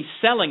don't want to be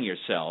selling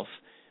yourself.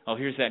 Oh,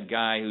 here's that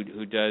guy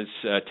who does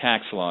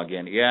tax law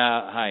again.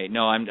 Yeah, hi.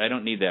 No, I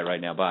don't need that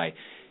right now. Bye.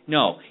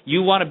 No,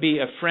 you want to be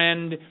a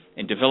friend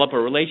and develop a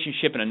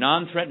relationship in a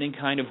non-threatening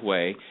kind of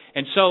way.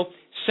 And so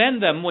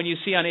send them when you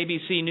see on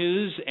ABC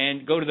News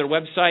and go to their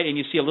website and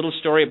you see a little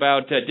story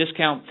about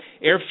discount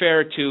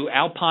airfare to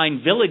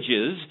alpine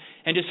villages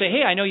and just say,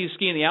 hey, I know you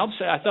ski in the Alps.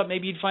 I thought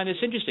maybe you'd find this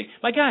interesting.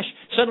 My gosh,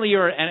 suddenly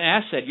you're an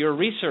asset. You're a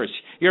resource.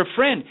 You're a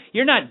friend.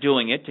 You're not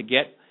doing it to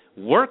get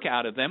work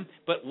out of them,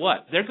 but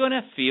what? They're going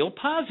to feel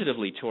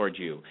positively toward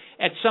you.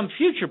 At some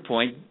future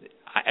point,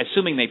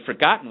 assuming they've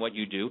forgotten what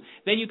you do,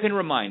 then you can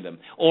remind them.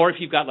 Or if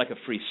you've got like a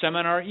free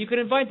seminar, you can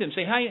invite them.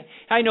 Say, hi,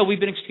 I know we've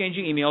been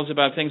exchanging emails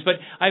about things, but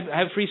I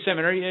have a free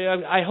seminar.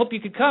 I hope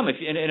you could come. And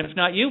if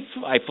not you,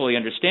 I fully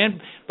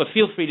understand, but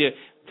feel free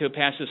to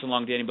pass this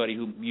along to anybody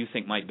who you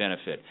think might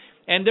benefit.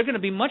 And they're going to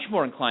be much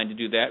more inclined to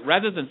do that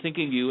rather than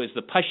thinking of you as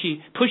the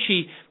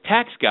pushy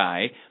tax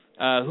guy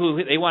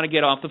who they want to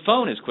get off the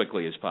phone as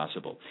quickly as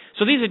possible.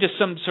 So these are just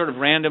some sort of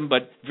random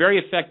but very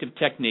effective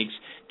techniques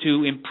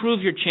to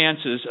improve your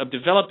chances of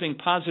developing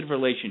positive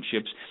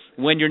relationships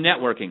when you're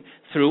networking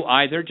through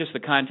either just the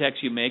contacts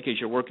you make as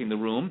you're working the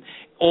room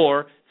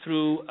or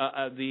through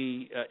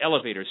the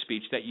elevator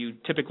speech that you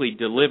typically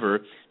deliver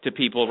to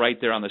people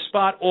right there on the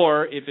spot,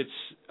 or if it's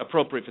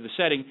appropriate for the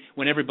setting,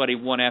 when everybody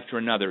one after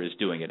another is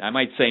doing it. I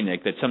might say,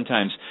 Nick, that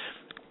sometimes,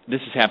 this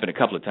has happened a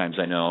couple of times,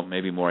 I know,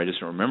 maybe more, I just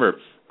don't remember.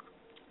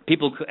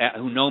 People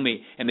who know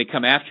me and they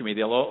come after me,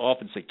 they'll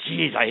often say,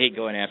 geez, I hate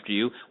going after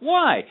you.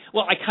 Why?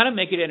 Well, I kind of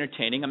make it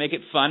entertaining. I make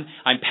it fun.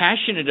 I'm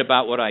passionate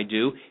about what I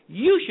do.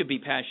 You should be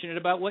passionate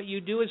about what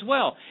you do as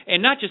well.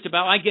 And not just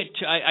about, I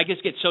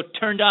just get so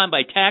turned on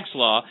by tax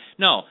law.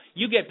 No,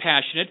 you get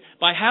passionate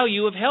by how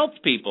you have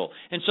helped people.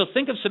 And so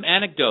think of some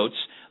anecdotes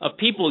of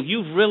people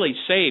you've really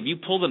saved. You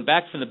pull them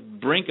back from the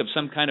brink of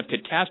some kind of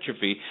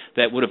catastrophe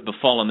that would have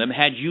befallen them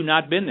had you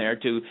not been there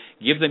to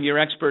give them your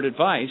expert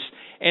advice.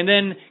 And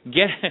then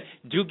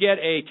get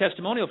a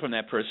testimonial from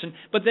that person,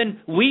 but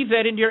then weave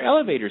that into your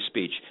elevator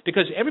speech.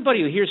 Because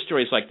everybody who hears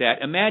stories like that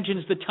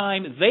imagines the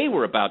time they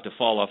were about to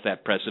fall off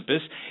that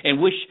precipice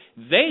and wish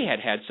they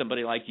had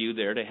somebody like you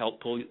there to help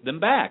pull them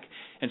back.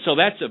 And so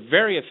that's a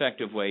very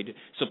effective way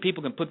so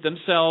people can put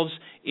themselves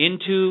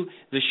into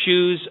the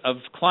shoes of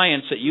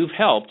clients that you've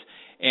helped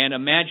and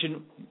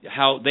imagine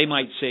how they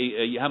might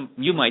how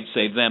you might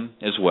save them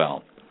as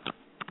well.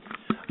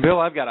 Bill,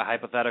 I've got a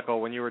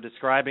hypothetical. When you were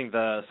describing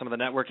some of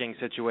the networking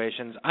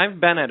situations, I've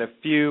been at a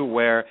few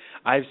where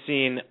I've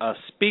seen a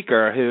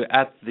speaker who,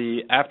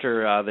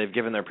 after they've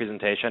given their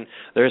presentation,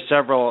 there are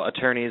several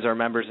attorneys or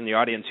members in the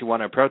audience who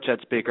want to approach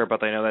that speaker, but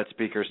they know that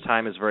speaker's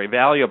time is very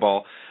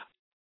valuable.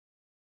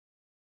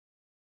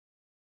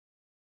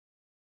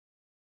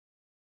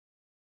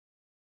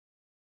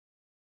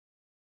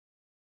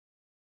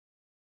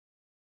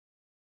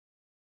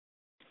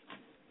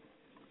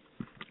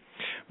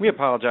 We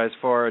apologize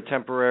for a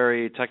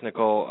temporary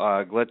technical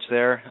glitch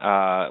there.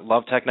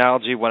 Love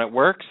technology when it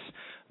works.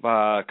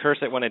 Curse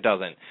it when it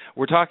doesn't.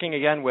 We're talking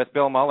again with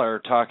Bill Moller,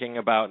 talking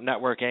about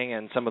networking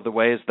and some of the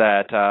ways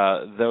that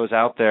those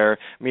out there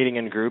meeting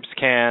in groups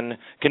can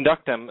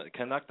conduct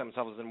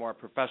themselves in a more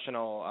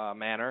professional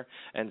manner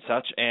and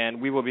such.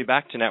 And we will be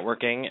back to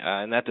networking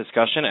in that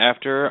discussion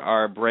after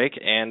our break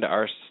and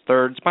our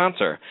third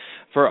sponsor.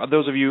 For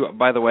those of you,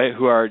 by the way,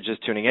 who are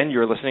just tuning in,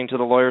 you're listening to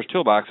the Lawyer's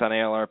Toolbox on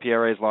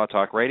ALRPRA's Law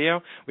Talk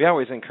Radio. We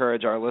always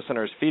encourage our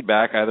listeners'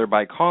 feedback either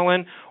by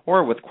call-in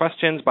or with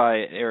questions by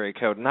area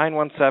code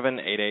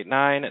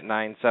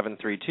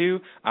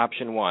 917-889-9732,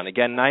 option 1.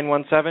 Again,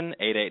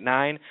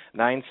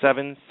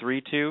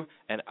 917-889-9732,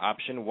 and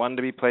option 1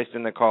 to be placed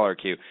in the caller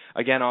queue.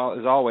 Again,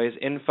 as always,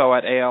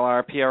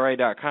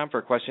 info@alrpra.com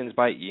for questions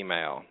by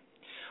email.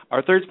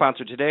 Our third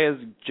sponsor today is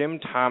Jim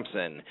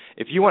Thompson.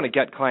 If you want to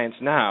get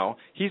clients now,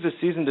 he's a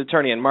seasoned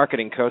attorney and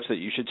marketing coach that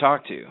you should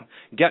talk to.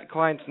 Get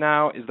Clients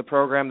Now is the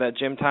program that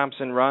Jim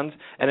Thompson runs,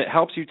 and it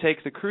helps you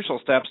take the crucial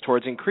steps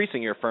towards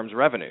increasing your firm's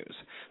revenues.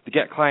 The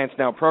Get Clients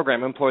Now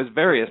program employs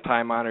various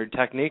time-honored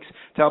techniques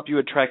to help you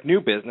attract new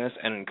business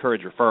and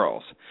encourage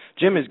referrals.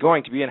 Jim is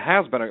going to be and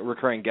has been a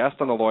recurring guest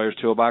on the Lawyer's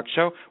Toolbox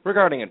show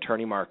regarding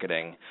attorney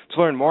marketing.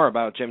 To learn more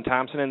about Jim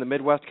Thompson and the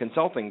Midwest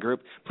Consulting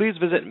Group, please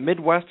visit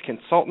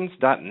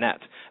midwestconsultants.net.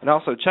 And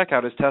also check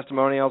out his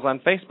testimonials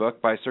on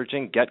Facebook by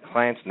searching Get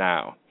Clients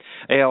Now.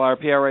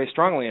 ALRPRA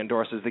strongly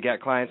endorses the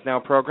Get Clients Now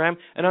program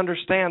and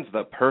understands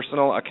the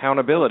personal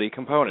accountability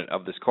component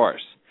of this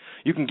course.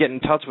 You can get in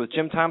touch with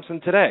Jim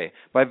Thompson today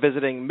by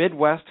visiting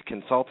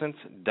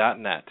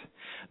midwestconsultants.net.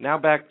 Now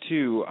back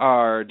to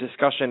our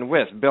discussion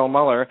with Bill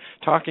Moller,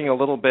 talking a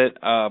little bit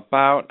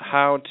about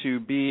how to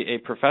be a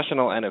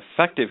professional and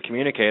effective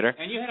communicator.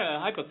 And you had a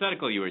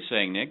hypothetical you were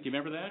saying, Nick. Do you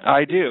remember that?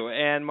 I do.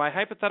 And my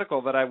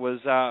hypothetical that I was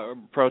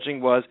approaching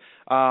was,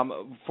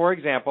 for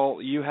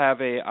example, you have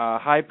a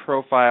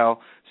high-profile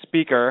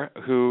speaker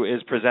who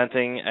is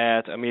presenting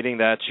at a meeting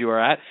that you are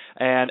at,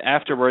 and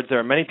afterwards there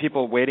are many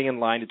people waiting in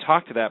line to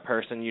talk to that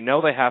person. You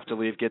know they have to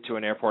leave, get to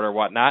an airport or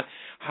whatnot.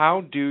 How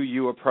do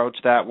you approach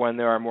that when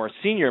there are more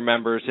senior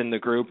members in the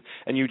group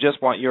and you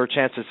just want your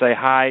chance to say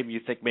hi, you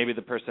think maybe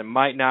the person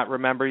might not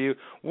remember you?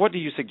 What do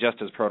you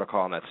suggest as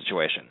protocol in that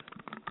situation?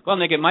 Well,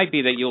 Nick, it might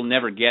be that you'll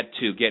never get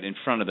in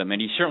front of them,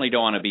 and you certainly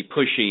don't want to be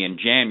pushy and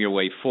jam your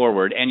way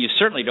forward, and you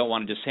certainly don't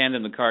want to just hand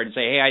them the card and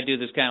say, hey, I do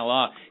this kind of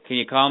law. Can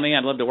you call me?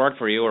 I'd love to work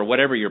for you, or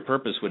whatever your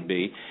purpose would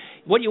be.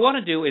 What you want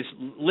to do is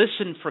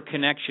listen for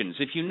connections.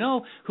 If you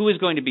know who is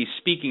going to be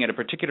speaking at a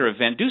particular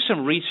event, do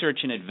some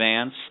research in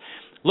advance.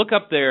 Look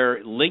up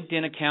their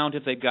LinkedIn account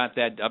if they've got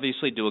that.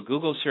 Obviously, do a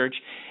Google search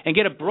and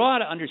get a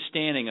broad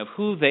understanding of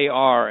who they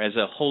are as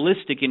a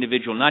holistic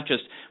individual, not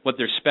just what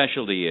their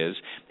specialty is.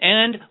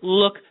 And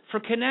look for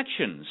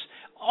connections,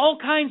 all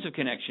kinds of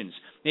connections.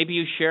 Maybe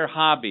you share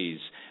hobbies.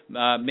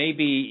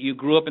 Maybe you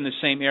grew up in the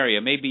same area.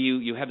 Maybe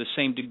you have the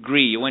same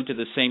degree. You went to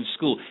the same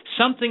school.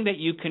 Something that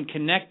you can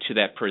connect to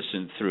that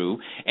person through,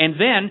 and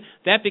then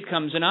that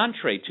becomes an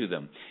entree to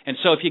them. And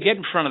so if you get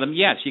in front of them,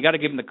 yes, you got to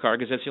give them the card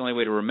because that's the only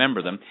way to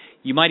remember them.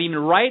 You might even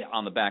write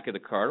on the back of the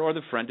card or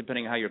the front,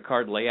 depending on how your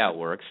card layout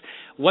works,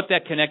 what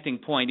that connecting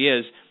point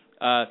is.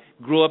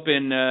 Grew up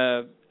in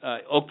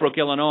Oak Brook,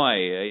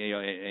 Illinois,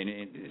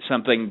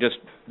 something just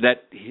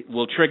that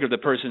will trigger the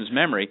person's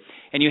memory,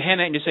 and you hand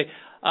that and you say,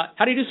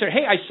 how do you do, sir?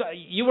 Hey, I saw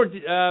you went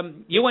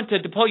to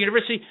DePaul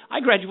University.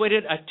 I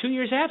graduated 2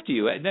 years after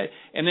you, and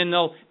then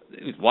they'll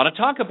want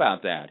to talk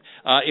about that.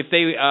 If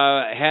they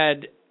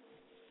had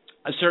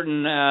a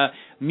certain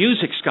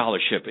music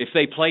scholarship, if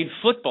they played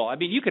football, I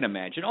mean, you can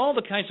imagine all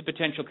the kinds of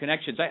potential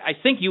connections. I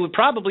think you would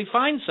probably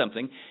find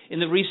something in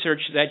the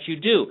research that you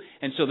do,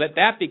 and so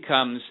that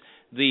becomes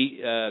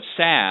the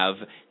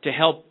salve to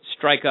help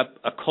strike up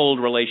a cold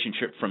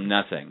relationship from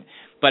nothing.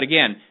 But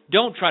again,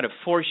 don't try to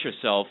force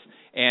yourself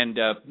and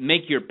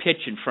make your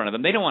pitch in front of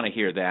them. They don't want to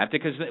hear that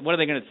because what are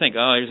they going to think?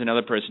 Oh, here's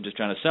another person just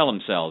trying to sell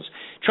themselves.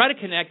 Try to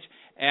connect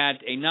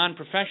at a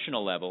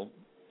non-professional level.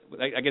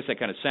 I guess that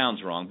kind of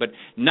sounds wrong, but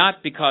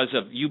not because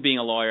of you being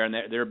a lawyer and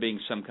there being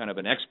some kind of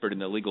an expert in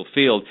the legal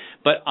field,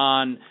 but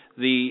on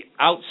the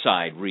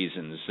outside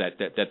reasons that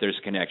there's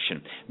a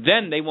connection.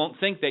 Then they won't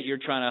think that you're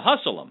trying to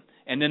hustle them.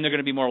 And then they're going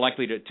to be more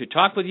likely to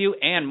talk with you,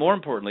 and more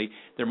importantly,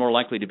 they're more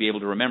likely to be able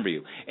to remember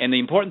you. And the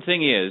important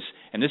thing is,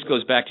 and this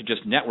goes back to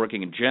just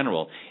networking in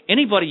general,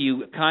 anybody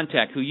you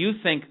contact who you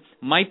think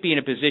might be in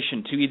a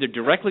position to either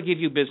directly give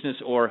you business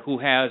or who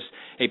has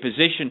a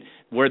position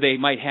where they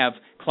might have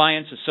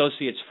clients,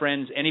 associates,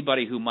 friends,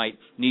 anybody who might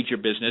need your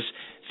business,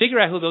 figure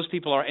out who those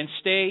people are and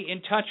stay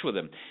in touch with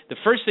them. The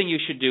first thing you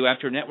should do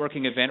after a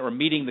networking event or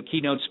meeting the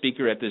keynote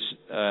speaker at this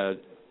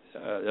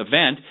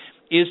event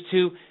is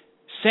to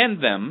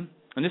send them,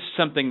 and this is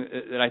something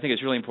that I think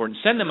is really important,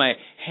 send them a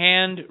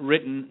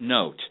handwritten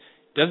note.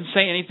 Doesn't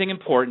say anything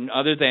important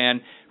other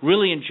than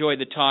really enjoy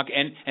the talk,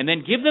 and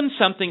then give them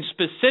something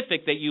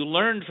specific that you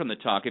learned from the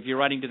talk if you're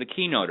writing to the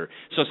keynoter.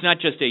 So it's not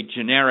just a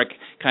generic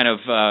kind of,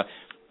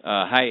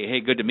 hi, hey,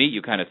 good to meet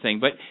you kind of thing,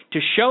 but to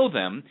show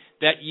them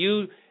that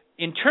you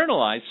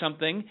internalize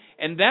something,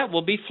 and that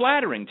will be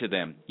flattering to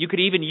them. You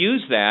could even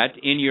use that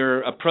in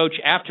your approach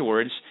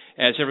afterwards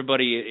as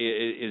everybody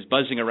is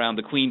buzzing around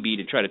the queen bee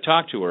to try to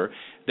talk to her,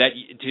 that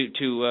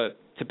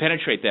to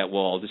penetrate that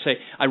wall, to say,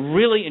 I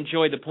really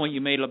enjoyed the point you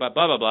made about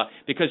blah, blah, blah,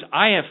 because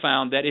I have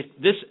found that if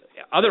this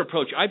other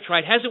approach I've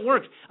tried hasn't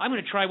worked, I'm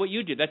going to try what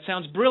you did. That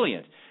sounds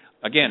brilliant.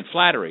 Again,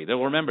 flattery.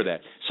 They'll remember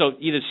that. So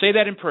either say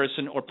that in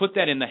person or put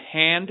that in the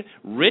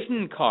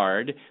handwritten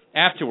card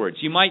afterwards.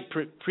 You might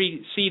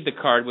precede the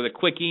card with a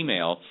quick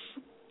email,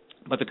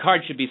 but the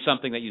card should be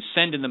something that you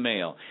send in the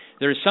mail.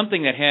 There is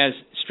something that has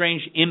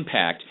strange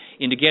impact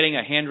into getting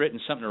a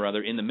handwritten something or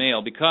other in the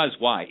mail because,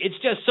 why? It's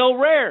just so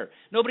rare.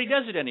 Nobody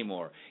does it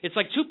anymore. It's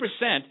like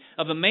 2%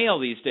 of the mail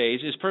these days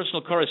is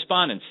personal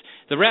correspondence.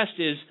 The rest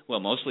is, well,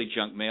 mostly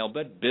junk mail,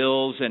 but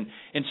bills and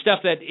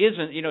stuff that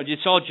isn't,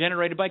 it's all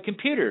generated by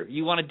computer.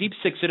 You want to deep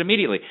six it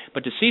immediately.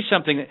 But to see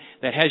something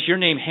that has your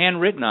name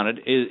handwritten on it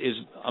is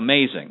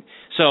amazing.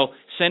 So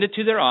send it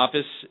to their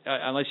office,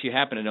 unless you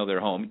happen to know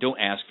their home. Don't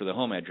ask for the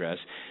home address.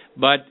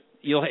 But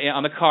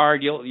on the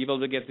card, you'll be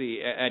able to get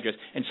the address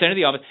and send it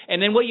to the office.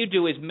 And then what you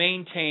do is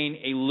maintain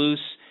a loose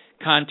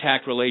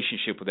contact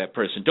relationship with that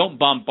person. Don't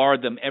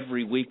bombard them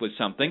every week with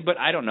something, but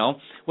I don't know,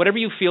 whatever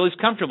you feel is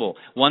comfortable.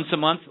 Once a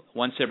month,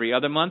 once every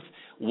other month,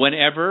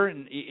 whenever,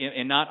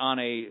 and not on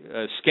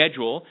a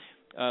schedule.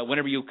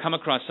 Whenever you come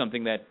across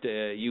something that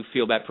you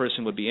feel that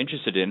person would be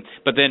interested in,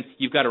 but then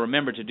you've got to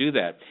remember to do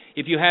that.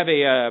 If you have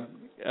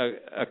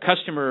a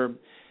customer,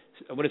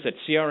 what is it,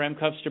 CRM,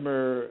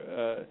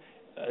 customer,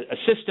 a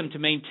system to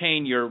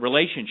maintain your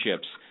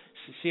relationships,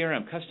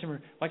 CRM,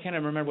 customer, why can't I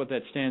remember what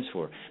that stands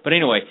for? But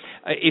anyway,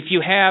 if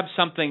you have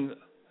something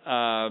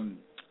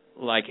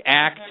like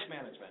ACT,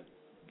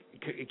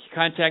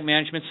 Contact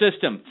Management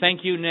System,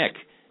 thank you, Nick.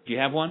 Do you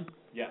have one?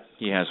 Yes.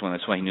 He has one,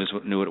 that's why he knew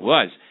what it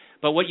was.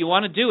 But what you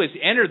want to do is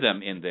enter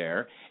them in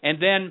there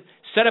and then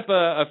set up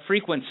a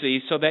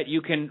frequency so that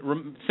you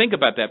can think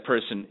about that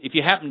person. If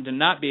you happen to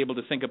not be able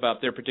to think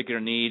about their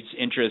particular needs,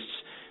 interests,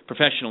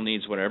 professional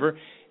needs, whatever,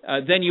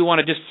 then you want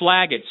to just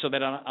flag it so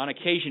that on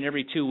occasion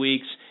every 2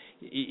 weeks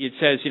it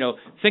says,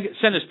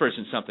 send this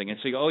person something. And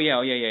so you go, oh,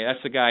 yeah,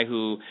 that's the guy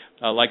who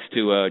likes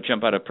to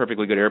jump out of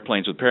perfectly good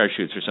airplanes with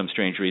parachutes for some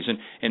strange reason.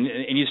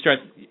 And you start,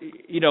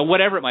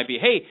 whatever it might be.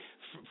 Hey,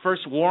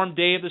 first warm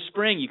day of the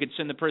spring, you could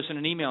send the person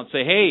an email and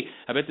say, hey,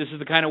 I bet this is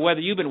the kind of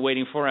weather you've been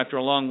waiting for after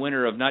a long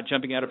winter of not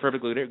jumping out of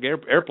perfectly good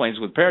airplanes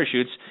with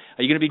parachutes.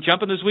 Are you going to be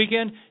jumping this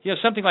weekend?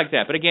 Something like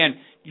that. But again,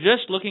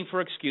 just looking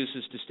for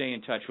excuses to stay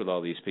in touch with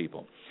all these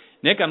people.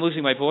 Nick, I'm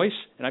losing my voice,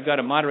 and I've got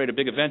to moderate a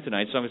big event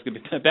tonight, so I'm just going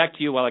to be back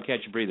to you while I catch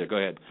a breather. Go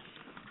ahead.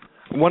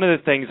 One of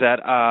the things that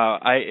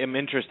I am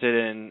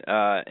interested in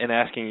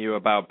asking you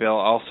about, Bill,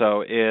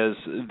 also is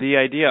the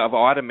idea of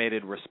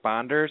automated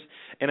responders.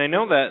 And I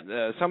know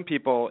that some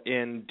people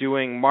in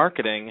doing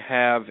marketing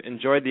have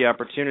enjoyed the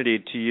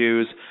opportunity to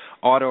use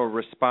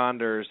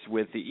autoresponders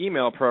with the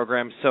email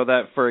program so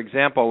that, for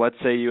example, let's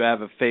say you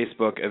have a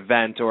Facebook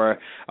event or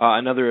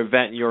another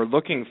event you're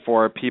looking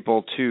for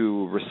people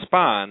to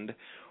respond.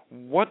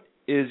 What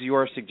is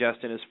your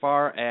suggestion as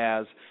far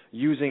as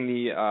using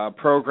the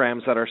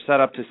programs that are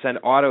set up to send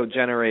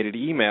auto-generated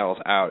emails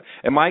out?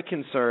 And my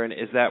concern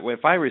is that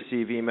if I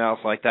receive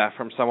emails like that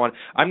from someone,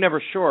 I'm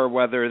never sure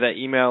whether that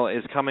email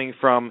is coming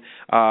from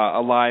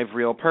a live,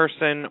 real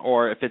person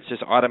or if it's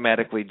just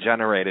automatically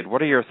generated.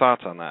 What are your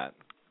thoughts on that?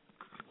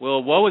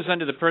 Well, woe is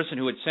unto the person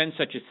who would send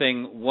such a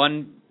thing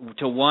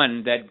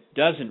one-to-one that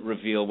doesn't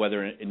reveal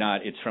whether or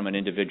not it's from an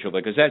individual,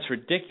 because that's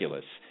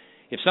ridiculous.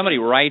 If somebody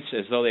writes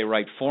as though they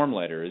write form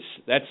letters,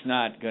 that's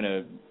not going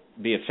to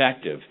be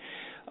effective.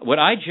 What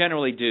I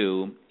generally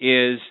do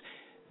is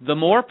the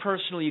more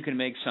personal you can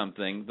make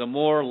something, the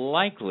more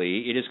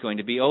likely it is going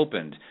to be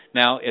opened.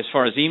 Now, as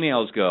far as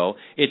emails go,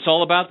 it's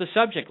all about the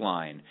subject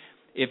line.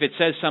 If it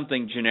says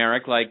something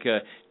generic like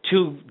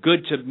too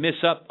good to miss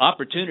up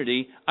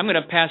opportunity, I'm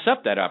going to pass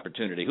up that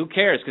opportunity. Who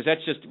cares? Because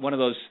that's just one of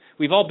those,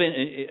 we've all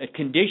been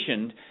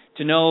conditioned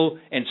to know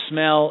and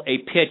smell a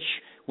pitch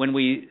when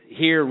we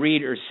hear,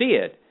 read, or see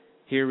it.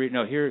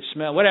 Hear,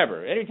 smell,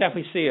 whatever. Anytime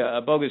we see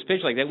a bogus pitch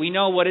like that, we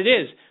know what it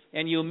is,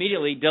 and you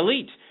immediately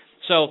delete.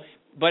 So,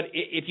 but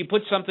if you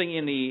put something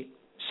in the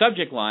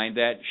subject line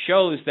that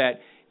shows that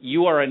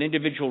you are an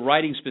individual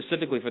writing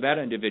specifically for that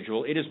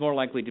individual, it is more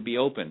likely to be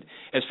opened.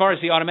 As far as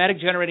the automatic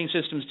generating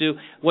systems do,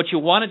 what you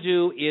want to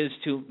do is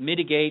to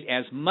mitigate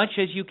as much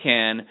as you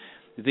can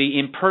the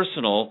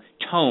impersonal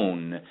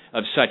tone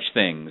of such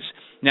things.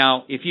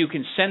 Now, if you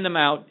can send them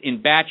out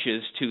in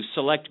batches to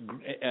select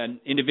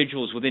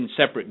individuals within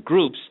separate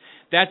groups,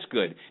 that's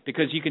good,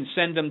 because you can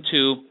send them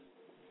to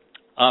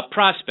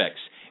prospects,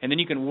 and then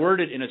you can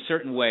word it in a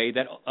certain way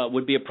that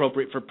would be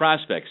appropriate for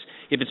prospects.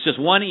 If it's just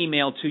one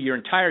email to your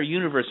entire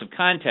universe of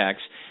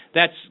contacts,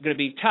 that's going to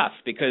be tough,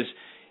 because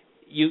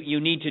you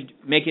need to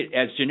make it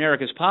as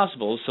generic as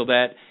possible so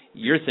that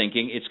you're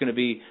thinking it's going to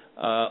be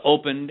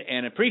opened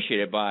and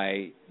appreciated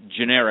by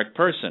generic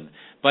person.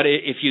 But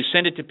if you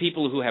send it to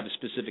people who have a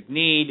specific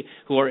need,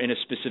 who are in a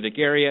specific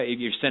area, if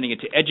you're sending it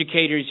to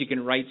educators, you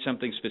can write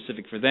something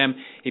specific for them.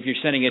 If you're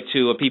sending it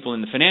to people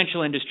in the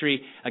financial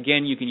industry,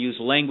 again, you can use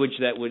language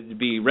that would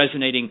be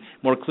resonating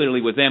more clearly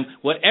with them.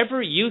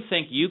 Whatever you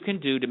think you can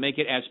do to make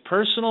it as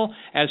personal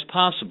as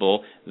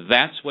possible,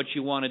 that's what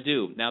you want to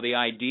do. Now, the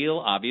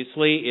ideal,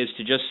 obviously, is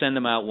to just send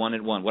them out one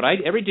at one. What I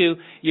every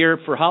year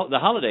for the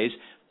holidays,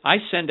 I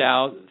send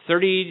out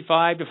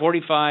 35 to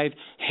 45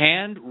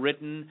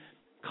 handwritten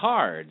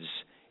cards,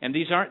 and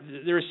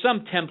there are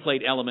some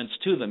template elements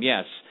to them,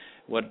 yes,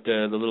 what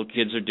the little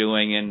kids are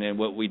doing and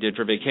what we did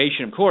for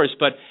vacation, of course,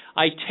 but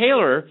I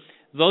tailor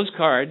those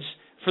cards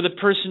for the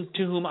person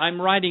to whom I'm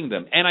writing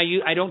them. And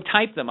I don't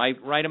type them. I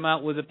write them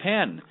out with a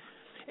pen.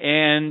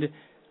 And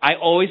I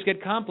always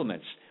get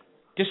compliments.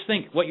 Just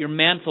think what your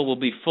mantle will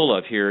be full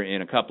of here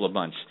in a couple of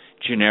months.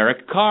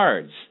 Generic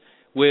cards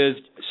with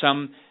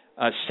some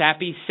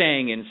sappy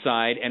saying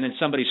inside, and then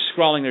somebody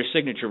scrawling their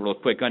signature real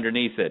quick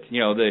underneath it. You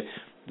know,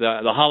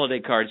 the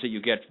holiday cards that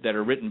you get that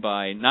are written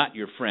by not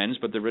your friends,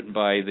 but they're written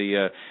by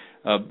the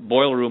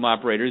boiler room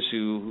operators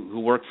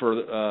who work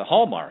for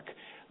Hallmark.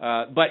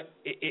 But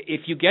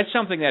if you get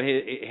something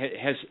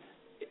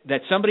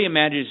that somebody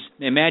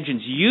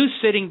imagines you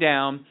sitting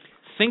down,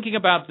 thinking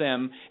about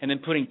them, and then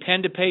putting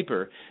pen to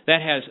paper,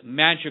 that has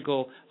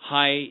magical,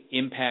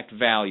 high-impact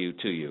value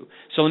to you.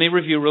 So let me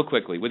review real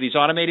quickly. With these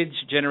automated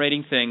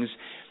generating things,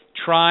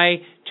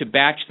 try to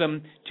batch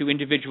them to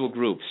individual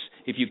groups.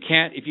 If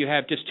you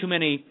have just too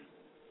many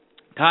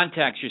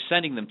contacts you're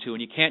sending them to,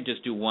 and you can't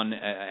just do one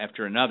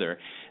after another,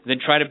 then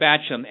try to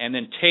batch them and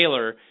then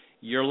tailor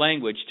your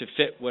language to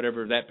fit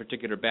whatever that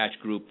particular batch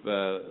group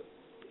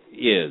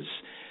is.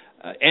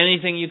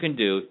 Anything you can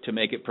do to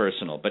make it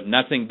personal, but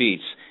nothing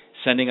beats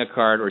sending a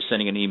card or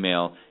sending an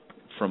email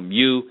from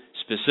you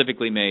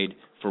specifically made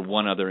for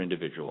one other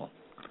individual.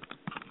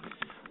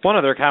 One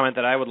other comment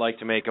that I would like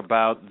to make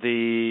about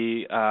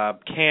the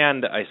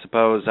canned, I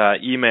suppose,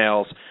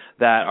 emails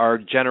that are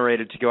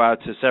generated to go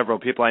out to several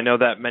people. I know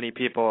that many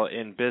people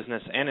in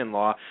business and in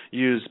law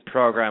use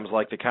programs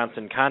like the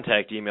Constant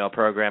Contact email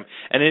program,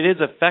 and it is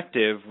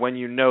effective when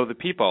you know the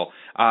people.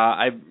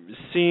 I've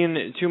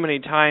seen too many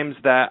times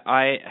that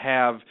I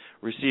have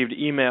received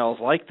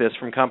emails like this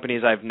from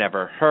companies I've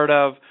never heard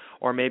of,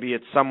 or maybe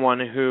it's someone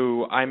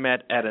who I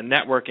met at a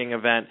networking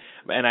event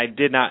and I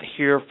did not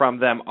hear from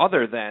them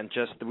other than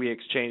just we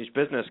exchanged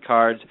business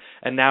cards,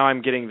 and now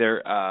I'm getting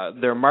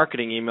their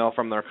marketing email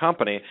from their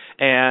company.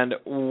 And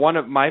one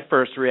of my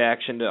first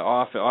reaction to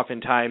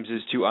oftentimes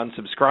is to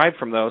unsubscribe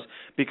from those,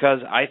 because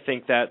I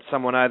think that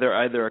someone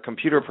either a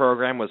computer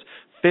program was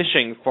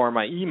phishing for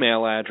my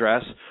email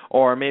address,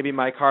 or maybe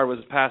my card was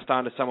passed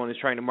on to someone who's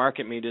trying to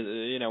market me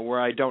to, where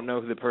I don't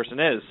know who the person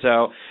is.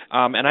 So,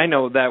 and I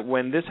know that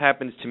when this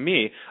happens to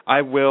me,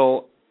 I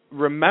will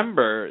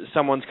remember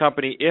someone's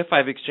company if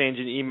I've exchanged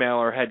an email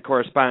or had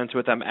correspondence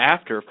with them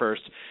after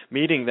first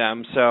meeting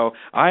them. So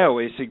I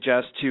always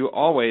suggest to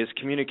always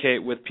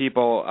communicate with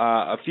people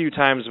a few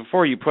times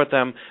before you put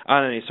them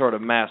on any sort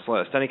of mass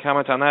list. Any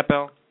comments on that,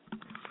 Bill?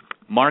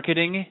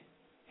 Marketing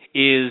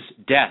is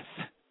death.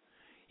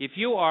 If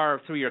you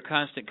are through your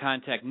Constant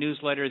Contact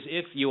newsletters,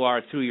 if you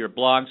are through your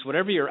blogs,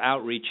 whatever your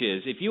outreach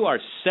is, if you are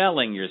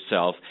selling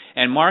yourself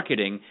and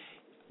marketing,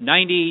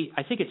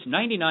 I think it's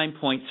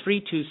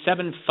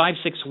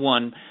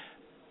 99.327561%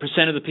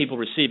 of the people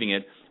receiving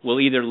it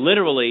will either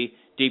literally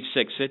deep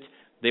six it,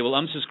 they will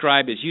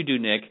unsubscribe as you do,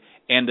 Nick,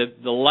 and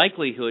the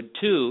likelihood,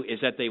 too,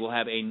 is that they will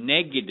have a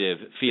negative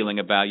feeling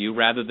about you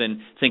rather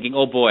than thinking,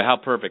 oh, boy, how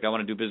perfect, I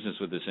want to do business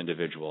with this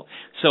individual.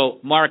 So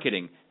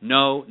marketing,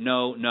 no,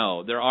 no,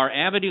 no. There are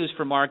avenues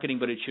for marketing,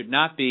 but it should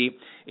not be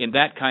in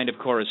that kind of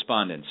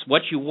correspondence.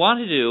 What you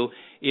want to do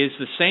is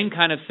the same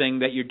kind of thing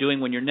that you're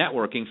doing when you're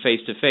networking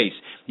face-to-face.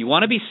 You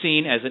want to be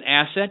seen as an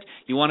asset.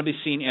 You want to be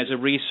seen as a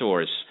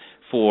resource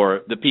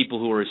for the people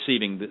who are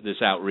receiving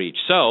this outreach.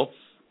 So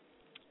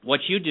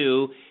what you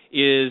do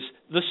is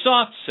the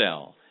soft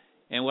sell.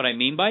 And what I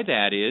mean by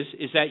that is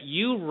that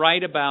you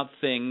write about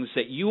things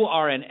that you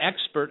are an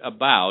expert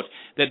about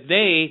that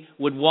they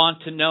would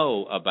want to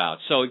know about.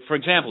 So, for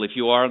example, if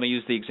you are, let me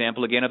use the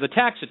example again of the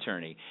tax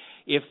attorney.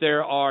 If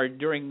there are,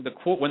 when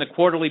the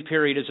quarterly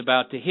period is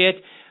about to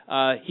hit,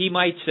 he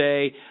might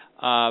say,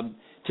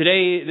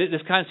 today,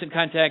 this Constant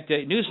Contact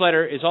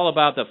newsletter is all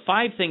about the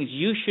 5 things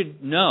you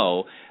should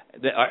know,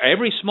 that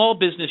every small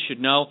business should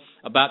know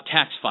about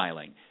tax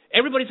filing.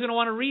 Everybody's going to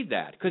want to read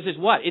that because it's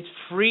what? It's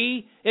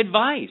free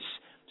advice.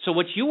 So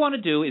what you want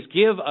to do is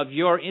give of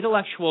your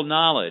intellectual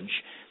knowledge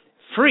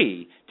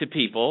free to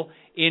people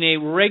in a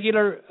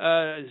regular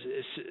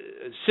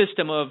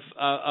system of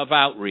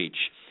outreach,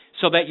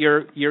 so that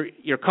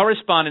your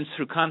correspondence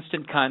through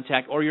Constant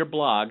Contact or your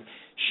blog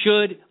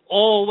should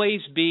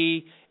always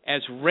be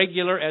as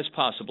regular as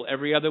possible,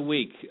 every other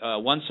week,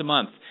 once a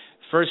month,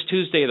 first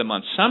Tuesday of the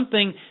month,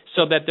 something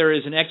so that there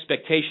is an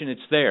expectation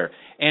it's there.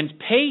 And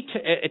pay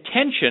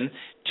attention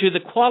to the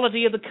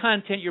quality of the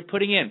content you're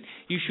putting in.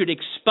 You should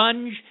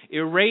expunge,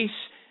 erase,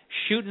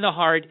 shoot in the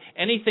heart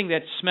anything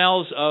that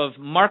smells of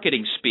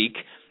marketing speak,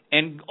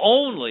 and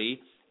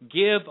only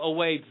give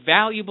away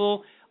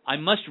valuable, I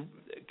must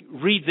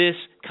read this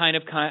kind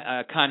of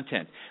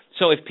content.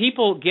 So if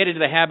people get into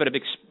the habit of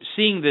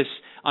seeing this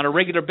on a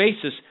regular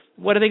basis,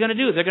 what are they going to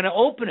do? They're going to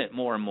open it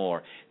more and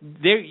more.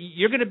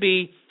 You're going to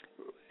be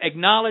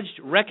acknowledged,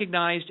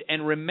 recognized,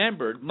 and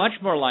remembered much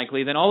more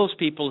likely than all those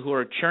people who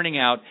are churning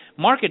out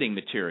marketing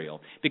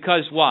material.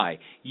 Because why?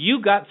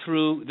 You got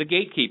through the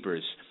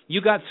gatekeepers.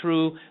 you got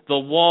through the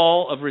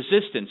wall of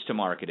resistance to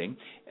marketing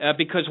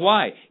because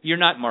why? You're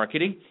not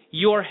marketing.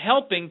 You're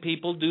helping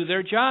people do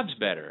their jobs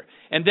better,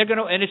 and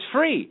and it's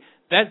free.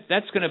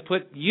 That's going to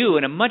put you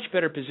in a much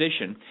better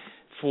position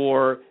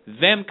for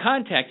them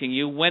contacting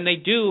you when they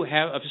do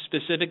have a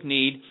specific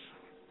need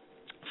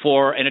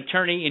for an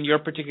attorney in your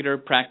particular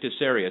practice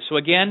area. So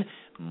again,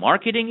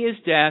 marketing is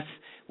death.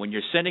 When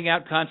you're sending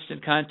out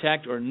constant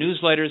contact or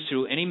newsletters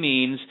through any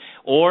means,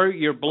 or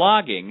you're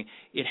blogging,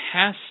 it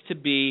has to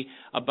be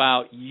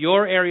about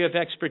your area of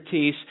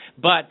expertise,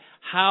 but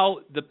how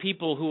the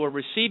people who are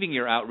receiving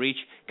your outreach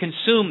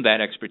consume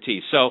that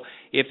expertise. So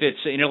if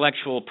it's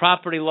intellectual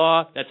property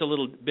law, that's a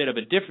little bit of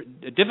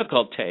a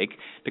difficult take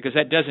because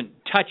that doesn't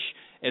touch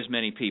as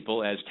many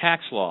people as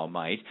tax law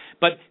might.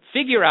 But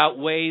figure out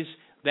ways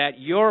that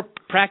your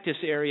practice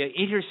area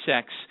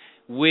intersects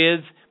with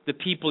the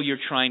people you're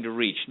trying to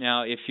reach.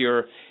 Now, if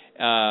you're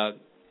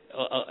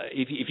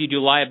if you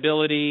do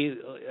liability,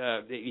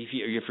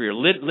 if you're a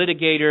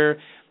litigator,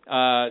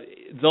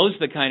 those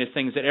are the kind of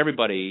things that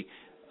everybody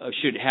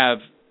should have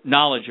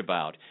knowledge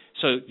about.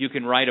 So you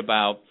can write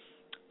about,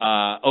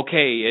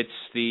 okay,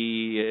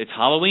 it's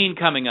Halloween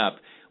coming up.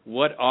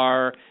 What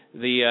are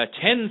the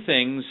 10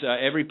 things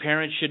every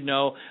parent should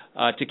know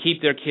to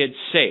keep their kids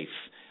safe,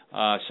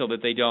 so that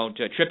they don't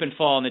trip and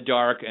fall in the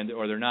dark,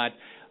 or they're not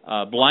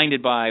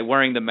blinded by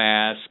wearing the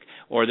mask,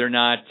 or they're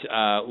not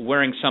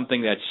wearing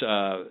something that's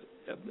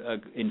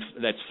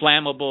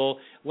flammable,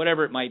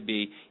 whatever it might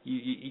be.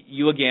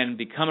 You again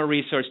become a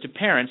resource to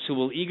parents who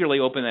will eagerly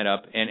open that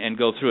up and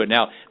go through it.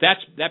 Now,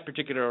 that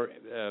particular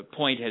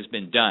point has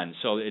been done,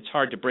 so it's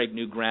hard to break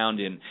new ground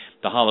in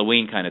the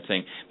Halloween kind of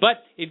thing.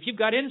 But if you've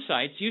got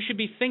insights, you should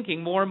be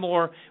thinking more and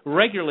more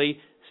regularly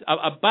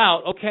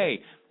about,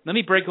 okay, let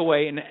me break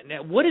away, and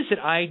what is it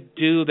I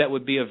do that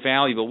would be of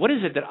valuable? What is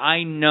it that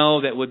I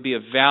know that would be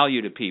of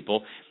value to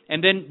people?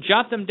 And then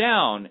jot them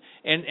down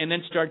and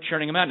then start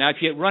churning them out. Now, if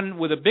you run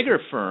with a bigger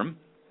firm,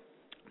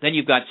 then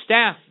you've got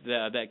staff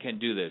that can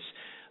do this.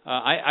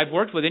 I've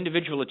worked with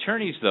individual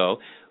attorneys, though,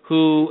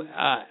 who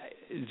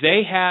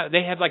they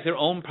have like their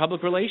own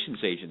public relations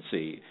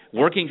agency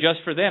working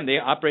just for them. They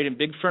operate in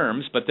big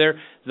firms, but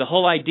the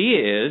whole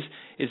idea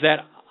is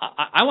that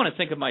I want to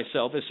think of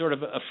myself as sort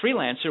of a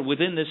freelancer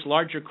within this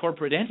larger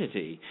corporate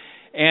entity.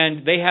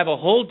 And they have a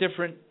whole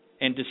different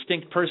and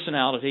distinct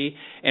personality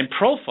and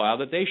profile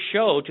that they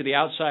show to the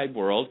outside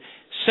world,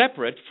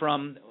 separate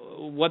from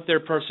what their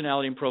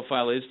personality and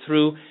profile is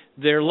through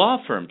their law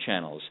firm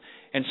channels.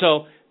 And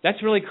so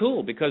that's really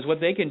cool, because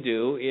what they can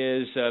do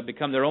is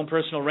become their own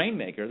personal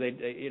rainmaker.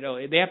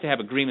 They have to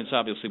have agreements,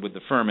 obviously, with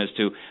the firm as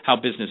to how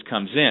business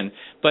comes in.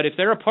 But if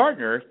they're a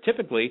partner,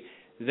 typically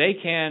they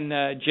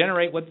can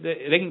generate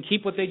they can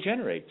keep what they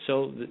generate.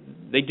 So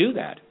they do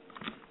that.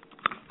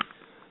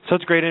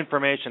 Such great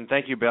information.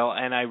 Thank you, Bill.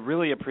 And I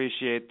really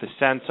appreciate the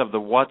sense of the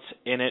what's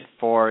in it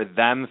for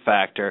them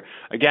factor.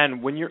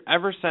 Again, when you're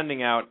ever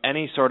sending out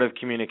any sort of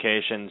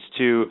communications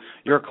to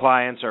your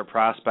clients or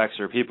prospects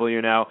or people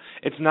you know,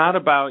 it's not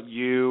about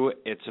you,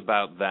 it's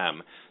about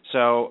them.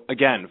 So,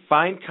 again,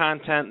 find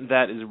content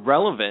that is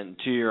relevant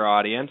to your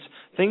audience,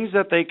 things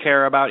that they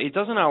care about. It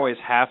doesn't always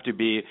have to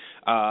be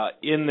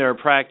in their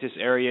practice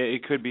area.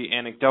 It could be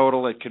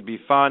anecdotal. It could be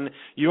fun.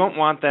 You don't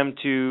want them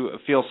to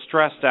feel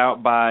stressed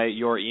out by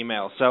your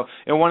email. So,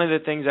 one of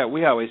the things that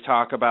we always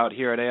talk about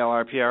here at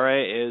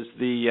ALRPRA is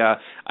the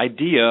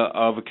idea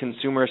of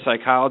consumer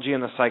psychology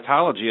and the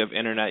psychology of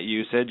Internet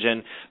usage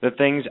and the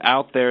things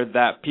out there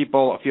that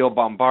people feel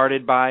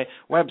bombarded by,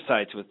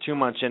 websites with too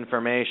much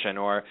information,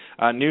 or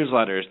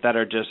newsletters that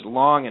are just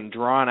long and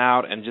drawn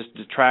out and just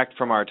detract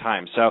from our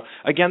time. So,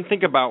 again,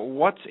 think about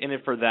what's in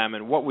it for them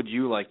and what would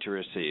you like to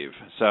receive.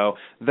 So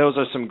those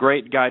are some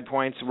great guide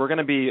points. We're going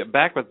to be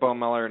back with Bo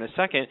Moller in a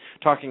second,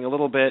 talking a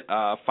little bit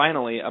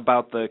finally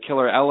about the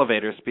killer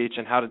elevator speech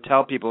and how to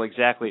tell people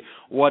exactly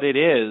what it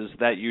is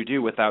that you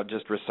do without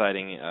just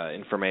reciting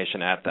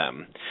information at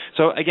them.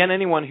 So again,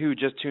 anyone who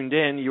just tuned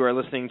in, you are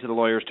listening to the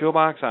Lawyer's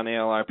Toolbox on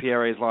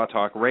ALRPRA's Law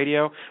Talk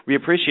Radio. We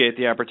appreciate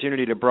the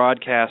opportunity to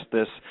broadcast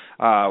this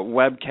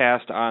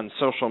webcast on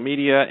social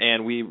media,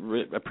 and we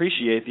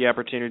appreciate the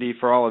opportunity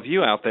for all of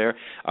you out there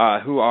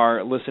who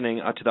are listening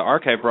to the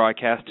archive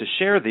broadcast to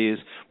share these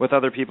with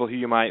other people who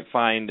you might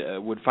find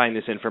would find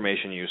this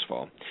information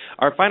useful.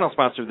 Our final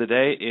sponsor of the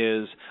day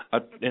is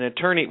an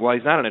attorney. Well,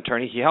 he's not an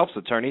attorney. He helps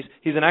attorneys.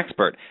 He's an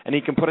expert, and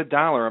he can put a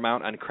dollar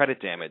amount on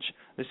credit damage.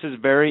 This is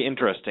very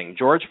interesting.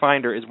 George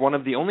Finder is one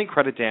of the only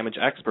credit damage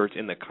experts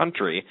in the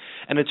country,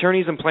 and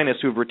attorneys and plaintiffs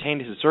who have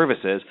retained his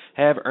services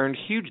have earned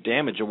huge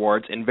damage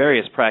awards in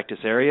various practice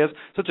areas,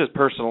 such as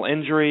personal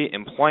injury,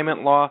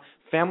 employment law,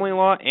 family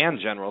law, and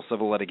general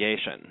civil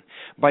litigation.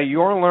 By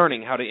your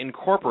learning how to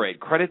incorporate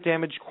credit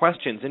damage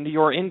questions into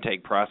your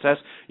intake process,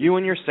 you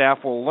and your staff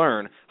will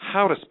learn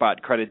how to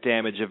spot credit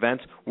damage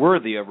events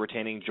worthy of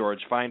retaining George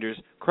Finder's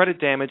credit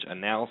damage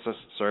analysis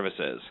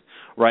services.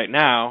 Right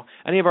now,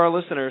 any of our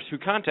listeners who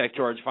contact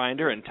George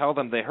Finder and tell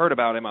them they heard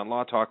about him on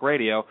Law Talk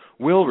Radio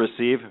will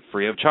receive,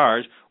 free of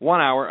charge, 1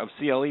 hour of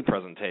CLE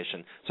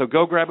presentation. So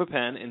go grab a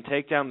pen and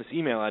take down this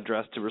email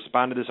address to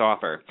respond to this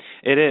offer.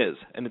 It is,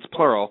 and it's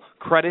plural,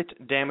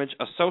 Credit Damage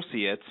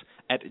Associates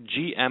at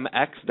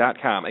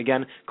gmx.com.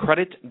 Again,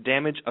 Credit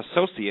Damage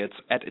Associates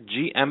at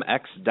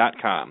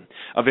gmx.com.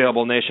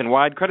 Available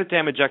nationwide, credit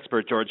damage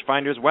expert George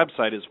Finder's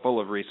website is full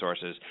of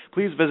resources.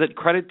 Please visit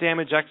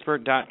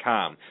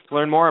creditdamageexpert.com to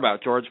learn more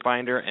about George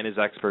Finder and his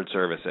expert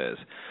services.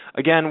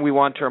 Again, we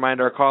want to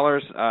remind our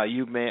callers,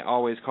 you may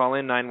always call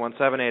in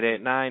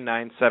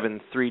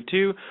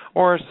 917-889-9732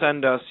 or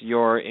send us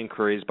your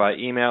inquiries by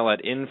email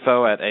at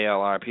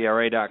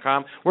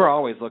info@alrpra.com. We're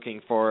always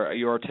looking for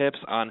your tips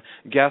on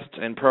guests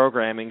and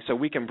programming so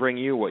we can bring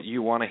you what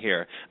you want to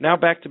hear. Now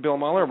back to Bill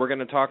Moller. We're going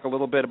to talk a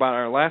little bit about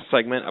our last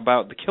segment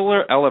about the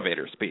killer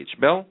elevator speech.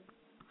 Bill?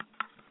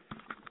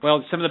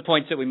 Well, some of the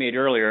points that we made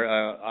earlier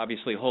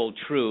obviously hold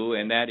true,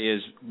 and that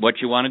is what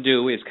you want to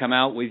do is come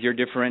out with your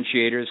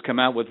differentiators, come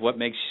out with what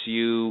makes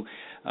you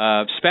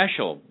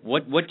special.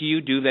 What do you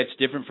do that's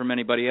different from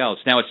anybody else?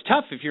 Now, it's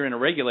tough if you're in a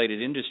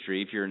regulated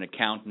industry, if you're an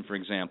accountant, for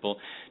example,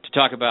 to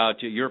talk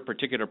about your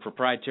particular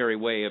proprietary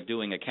way of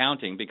doing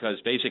accounting,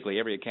 because basically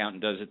every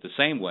accountant does it the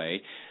same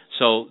way.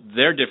 So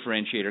their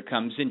differentiator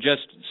comes in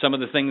just some of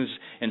the things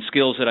and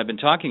skills that I've been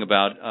talking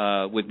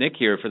about with Nick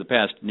here for the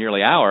past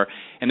nearly hour,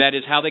 and that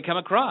is how they come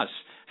across,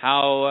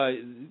 how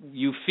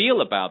you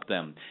feel about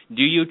them.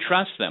 Do you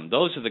trust them?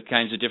 Those are the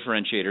kinds of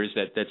differentiators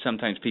that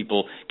sometimes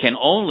people can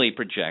only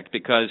project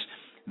because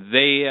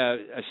they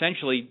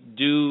essentially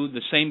do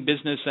the same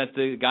business that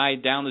the guy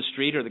down the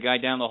street or the guy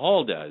down the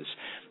hall does.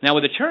 Now,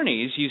 with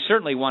attorneys, you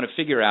certainly want to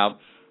figure out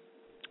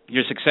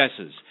your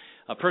successes.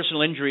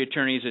 Personal injury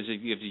attorneys, as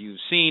you've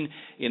seen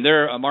in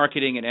their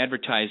marketing and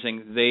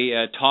advertising,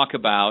 they talk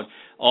about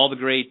all the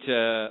great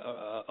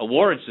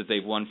awards that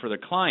they've won for their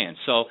clients.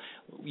 So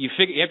you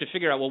have to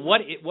figure out, well,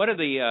 what are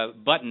the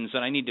buttons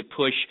that I need to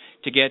push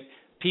to get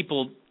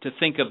people to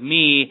think of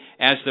me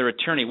as their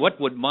attorney? What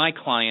would my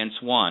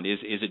clients want? Is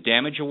it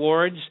damage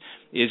awards?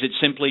 Is it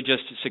simply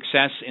just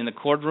success in the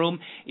courtroom?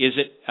 Is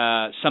it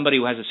somebody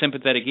who has a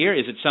sympathetic ear?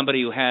 Is it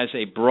somebody who has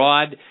a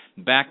broad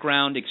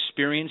background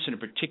experience in a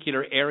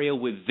particular area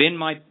within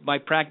my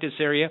practice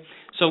area?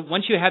 So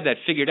once you have that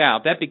figured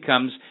out, that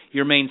becomes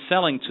your main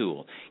selling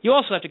tool. You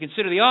also have to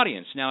consider the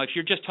audience. Now, if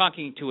you're just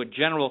talking to a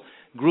general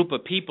group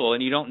of people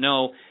and you don't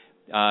know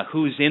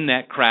who's in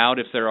that crowd,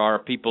 if there are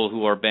people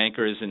who are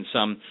bankers and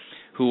some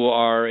who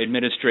are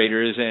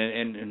administrators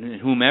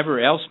and whomever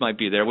else might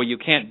be there, well, you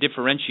can't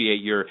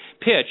differentiate your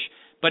pitch.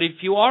 But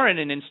if you are in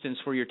an instance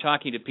where you're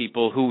talking to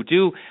people who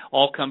do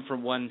all come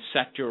from one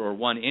sector or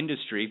one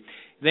industry,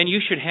 then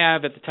you should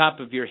have at the top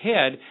of your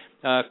head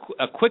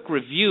a quick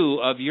review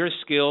of your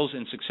skills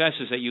and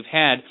successes that you've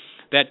had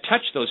that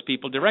touch those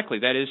people directly,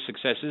 that is,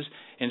 successes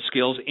and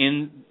skills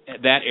in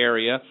that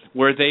area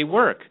where they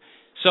work.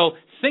 So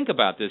think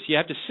about this. You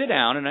have to sit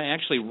down and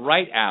actually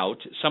write out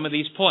some of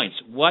these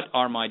points. What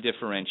are my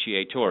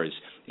differentiators?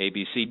 A,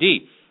 B, C,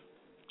 D.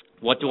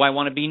 What do I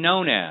want to be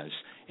known as?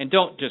 And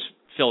don't just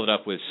fill it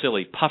up with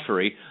silly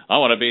puffery. I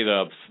want to be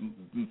the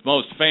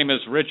most famous,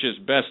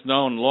 richest,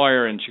 best-known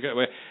lawyer in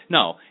Chicago.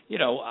 No,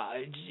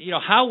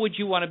 how would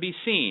you want to be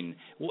seen?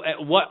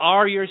 What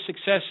are your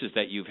successes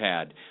that you've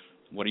had?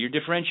 What are your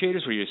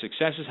differentiators? What are your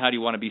successes? How do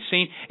you want to be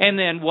seen? And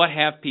then what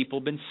have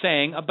people been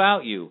saying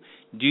about you?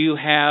 Do you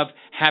have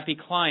happy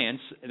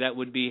clients that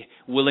would be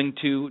willing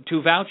to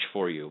vouch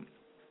for you?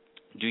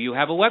 Do you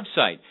have a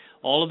website?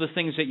 All of the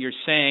things that you're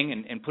saying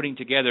and putting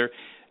together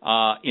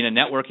in a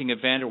networking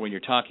event or when you're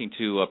talking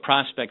to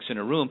prospects in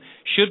a room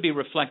should be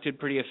reflected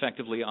pretty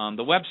effectively on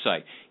the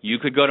website. You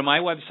could go to my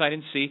website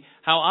and see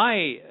how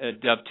I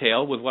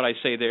dovetail with what I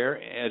say there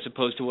as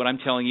opposed to what I'm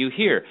telling you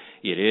here.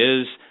 It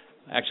is...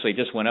 Actually, it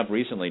just went up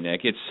recently,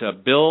 Nick. It's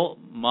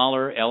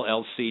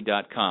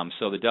BillMollerLLC.com.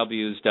 So the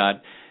W's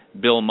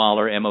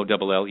 .BillMoller,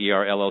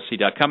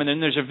 MOLLER.LLC.com. And then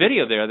there's a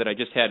video there that I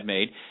just had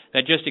made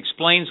that just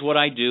explains what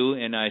I do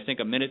in, I think,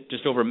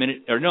 just over a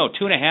minute,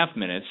 2.5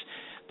 minutes.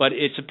 But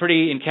it's a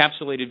pretty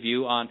encapsulated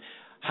view on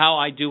how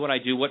I do what I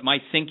do, what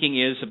my thinking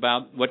is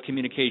about what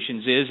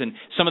communications is, and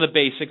some of the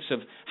basics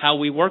of how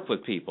we work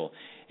with people.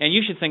 And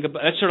you should think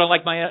about that's sort of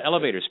like my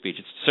elevator speech.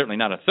 It's certainly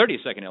not a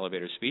 30-second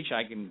elevator speech.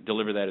 I can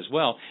deliver that as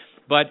well.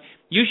 But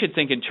you should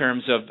think in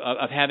terms of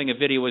having a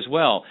video as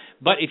well.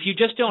 But if you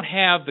just don't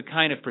have the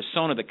kind of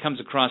persona that comes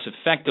across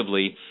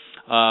effectively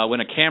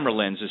when a camera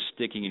lens is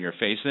sticking in your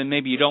face, then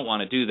maybe you don't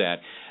want to do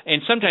that.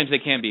 And sometimes they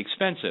can be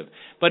expensive.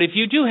 But if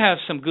you do have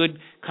some good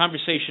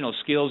conversational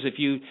skills, if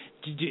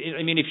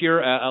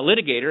you're a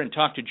litigator and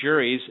talk to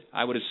juries,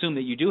 I would assume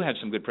that you do have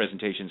some good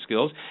presentation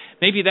skills.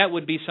 Maybe that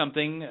would be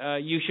something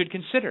you should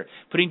consider,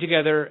 putting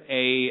together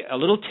a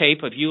little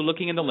tape of you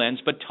looking in the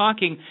lens, but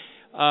talking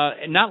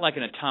not like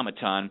an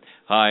automaton.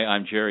 Hi,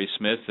 I'm Jerry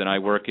Smith, and I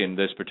work in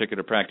this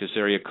particular practice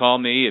area. Call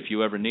me if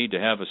you ever need to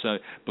have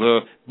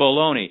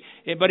baloney.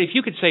 But if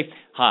you could say,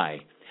 hi,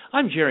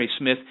 I'm Jerry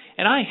Smith,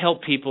 and I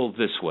help people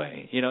this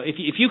way.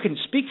 If you can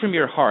speak from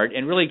your heart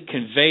and really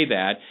convey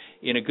that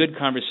in a good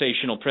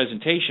conversational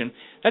presentation,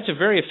 that's a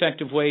very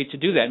effective way to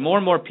do that. More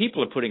and more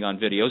people are putting on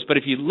videos, but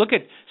if you look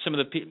at some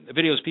of the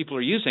videos people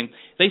are using,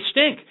 they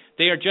stink.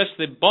 They are just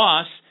the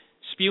boss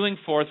spewing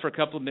forth for a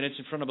couple of minutes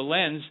in front of a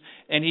lens,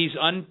 and he's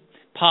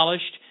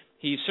unpolished.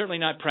 He's certainly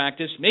not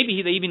practiced.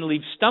 Maybe they even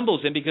leave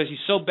stumbles in because he's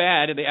so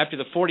bad, and after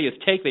the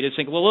 40th take, they just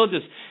think, well, we'll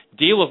just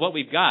deal with what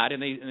we've got,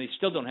 and they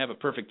still don't have a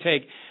perfect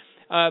take.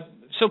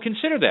 So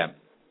consider that.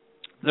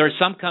 There are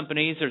some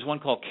companies, there's one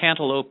called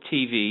Cantaloupe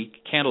TV,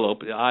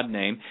 Cantaloupe, odd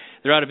name.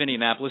 They're out of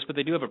Indianapolis, but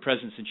they do have a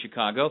presence in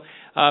Chicago.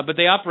 But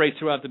they operate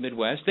throughout the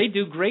Midwest. They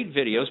do great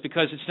videos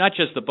because it's not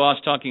just the boss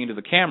talking into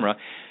the camera.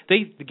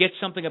 They get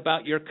something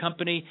about your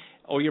company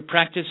or your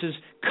practice's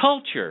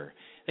culture.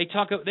 They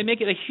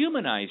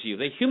humanize you.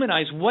 They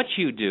humanize what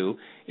you do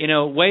in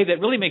a way that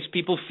really makes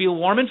people feel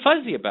warm and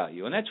fuzzy about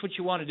you, and that's what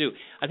you want to do.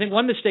 I think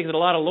one mistake that a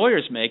lot of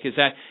lawyers make is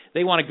that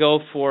they want to go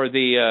for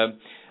the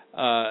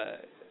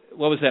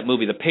what was that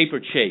movie, The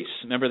Paper Chase?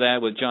 Remember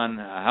that with John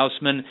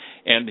Houseman?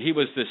 And he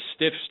was this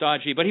stiff,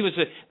 stodgy, but he was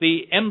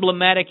the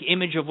emblematic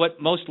image of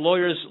what most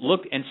lawyers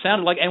look and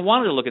sounded like and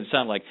wanted to look and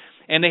sound like.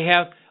 And they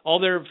have all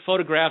their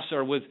photographs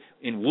are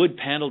in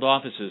wood-paneled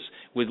offices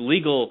with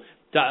legal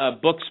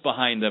books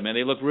behind them, and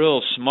they look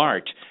real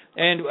smart.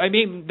 And, I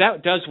mean,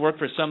 that does work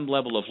for some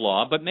level of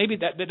law, but maybe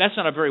that's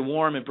not a very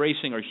warm,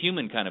 embracing, or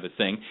human kind of a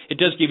thing. It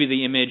does give you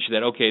the image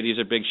that, okay, these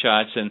are big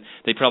shots, and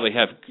they probably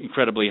have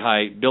incredibly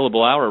high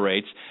billable hour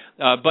rates.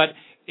 But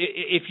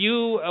if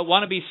you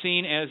want to be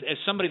seen as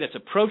somebody that's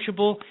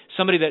approachable,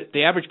 somebody that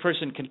the average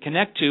person can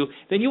connect to,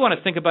 then you want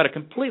to think about a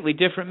completely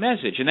different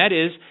message, and that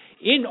is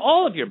in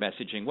all of your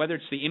messaging, whether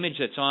it's the image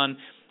that's on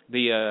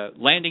the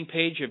landing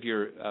page of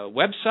your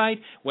website,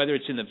 whether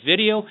it's in the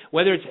video,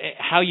 whether it's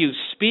how you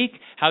speak,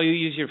 how you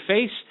use your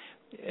face.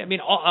 I mean,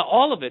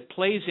 all of it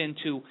plays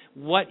into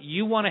what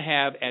you want to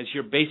have as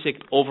your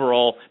basic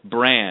overall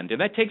brand.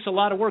 And that takes a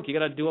lot of work. You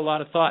got to do a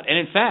lot of thought. And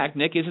in fact,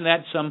 Nick,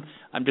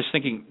 I'm just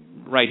thinking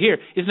right here,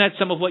 isn't that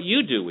some of what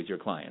you do with your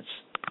clients?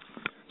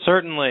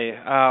 Certainly.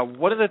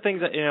 One of the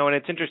things that, and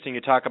it's interesting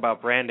you talk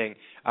about branding.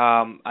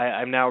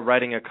 I'm now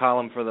writing a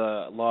column for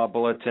the Law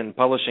Bulletin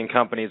Publishing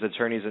Company's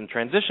Attorneys in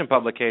Transition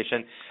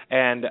publication,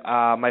 and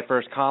my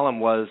first column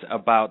was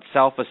about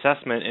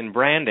self-assessment in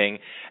branding.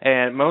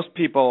 And most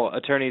people,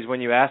 attorneys,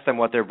 when you ask them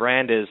what their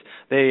brand is,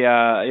 they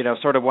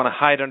sort of want to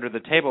hide under the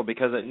table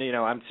because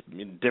I'm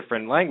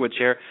different language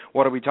here.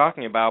 What are we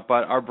talking about?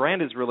 But our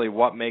brand is really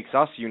what makes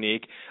us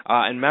unique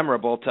and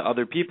memorable to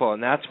other people,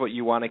 and that's what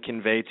you want to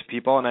convey to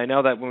people. And I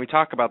know that when we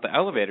talk about the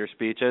elevator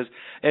speeches,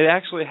 it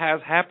actually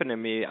has happened to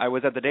me. I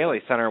was at the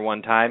Daily Center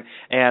one time,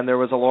 and there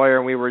was a lawyer,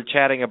 and we were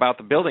chatting about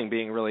the building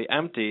being really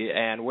empty,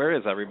 and where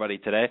is everybody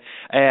today?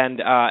 And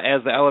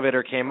as the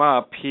elevator came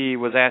up, he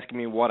was asking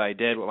me what I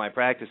did, what my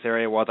practice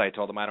area was. I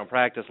told him I don't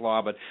practice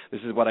law, but this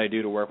is what I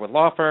do to work with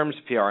law firms,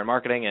 PR and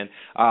marketing, and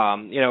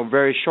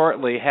very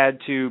shortly had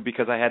to,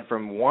 because I had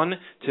from 1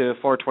 to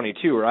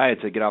 422 where I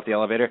had to get off the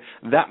elevator,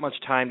 that much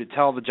time to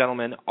tell the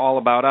gentleman all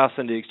about us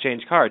and to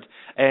exchange cards.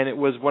 And it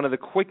was one of the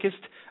quickest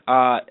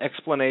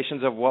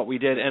explanations of what we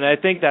did. And I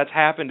think that's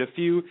happened a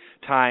few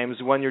times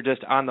when you're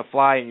just on the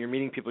fly and you're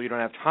meeting people you don't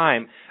have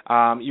time.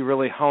 You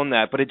really hone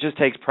that, but it just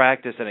takes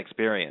practice and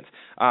experience.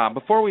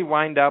 Before we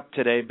wind up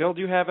today, Bill,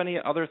 do you have any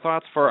other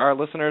thoughts for our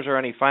listeners or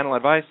any final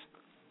advice?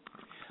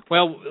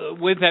 Well,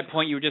 with that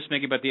point you were just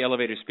making about the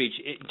elevator speech,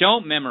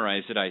 don't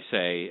memorize it, I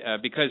say,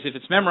 because if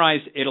it's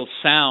memorized, it'll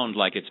sound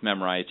like it's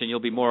memorized, and you'll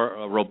be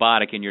more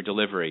robotic in your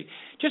delivery.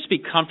 Just be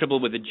comfortable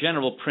with the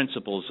general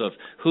principles of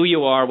who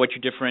you are, what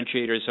your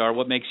differentiators are,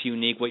 what makes you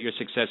unique, what your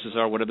successes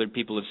are, what other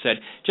people have said,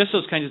 just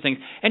those kinds of things,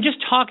 and just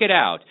talk it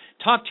out.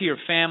 Talk to your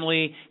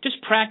family.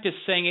 Just practice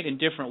saying it in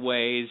different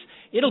ways.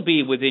 It'll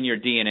be within your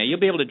DNA. You'll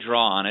be able to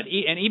draw on it.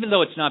 And even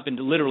though it's not been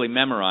literally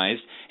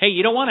memorized, hey,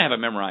 you don't want to have a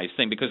memorized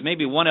thing because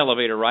maybe one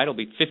elevator ride will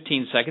be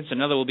 15 seconds,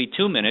 another will be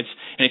 2 minutes,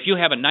 and if you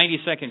have a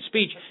 90-second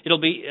speech, it'll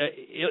be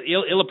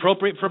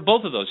ill-appropriate for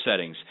both of those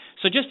settings.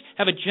 So just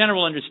have a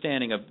general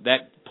understanding of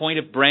that point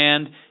of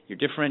brand, your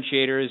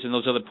differentiators, and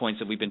those other points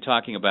that we've been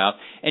talking about,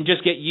 and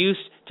just get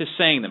used to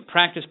saying them.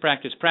 Practice,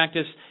 practice,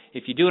 practice.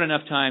 If you do it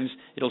enough times,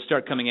 it'll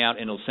start coming out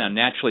and it'll sound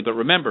naturally. But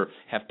remember,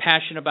 have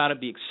passion about it,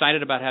 be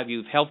excited about how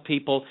you've helped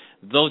people.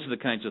 Those are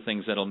the kinds of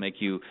things that'll make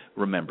you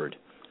remembered.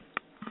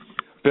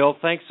 Bill,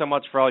 thanks so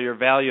much for all your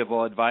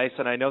valuable advice,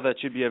 and I know that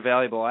you'd be a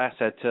valuable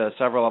asset to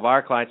several of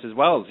our clients as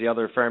well as the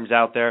other firms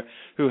out there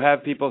who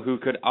have people who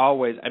could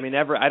always,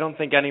 I don't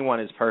think anyone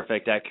is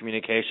perfect at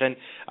communication.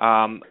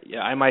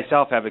 I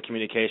myself have a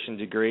communication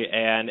degree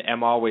and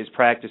am always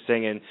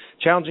practicing and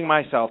challenging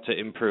myself to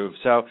improve.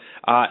 So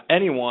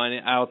anyone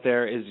out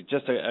there is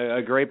just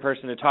a great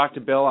person to talk to.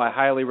 Bill, I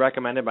highly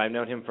recommend him. I've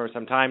known him for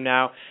some time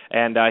now,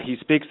 and he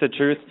speaks the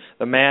truth.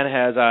 The man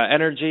has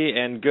energy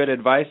and good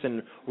advice,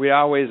 and we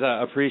always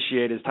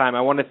appreciate his time.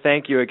 I want to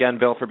thank you again,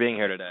 Bill, for being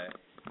here today.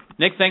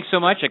 Nick, thanks so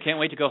much. I can't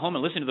wait to go home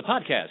and listen to the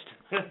podcast.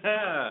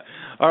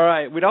 All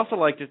right. We'd also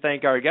like to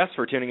thank our guests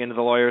for tuning into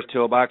the Lawyer's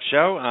Toolbox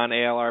show on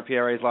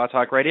ALRPRA's Law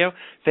Talk Radio.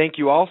 Thank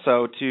you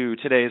also to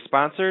today's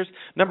sponsors.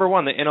 Number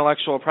one, the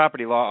Intellectual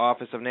Property Law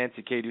Office of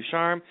Nancy K.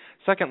 Ducharme.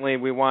 Secondly,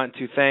 we want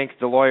to thank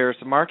the Lawyers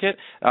Market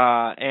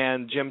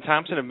and Jim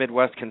Thompson of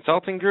Midwest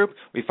Consulting Group.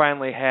 We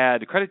finally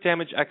had credit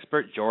damage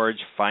expert George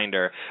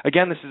Finder.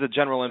 Again, this is a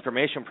general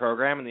information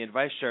program, and the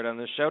advice shared on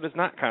this show does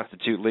not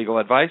constitute legal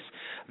advice.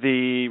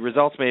 The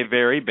results may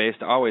vary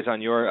based always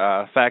on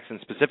your facts and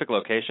specific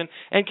location,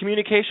 and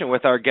communication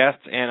with our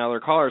guests and other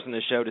callers in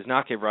this show does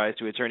not give rise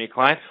to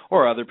attorney-client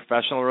or other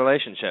professional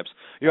relationships.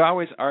 You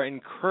always are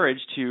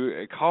encouraged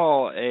to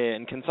call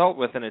and consult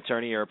with an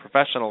attorney or a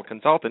professional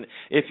consultant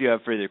if you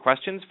have further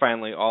questions.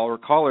 Finally, all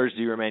callers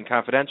do remain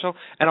confidential,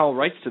 and all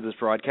rights to this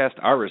broadcast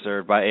are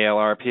reserved by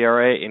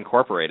ALRPRA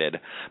Incorporated.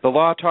 The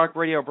Law Talk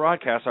Radio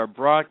broadcasts are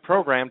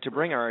programmed to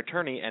bring our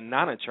attorney and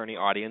non-attorney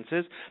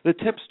audiences the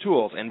tips,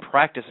 tools, and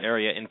practice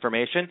area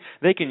information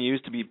they can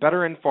use to be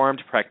better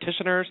informed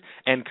practitioners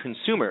and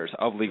consumers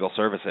of legal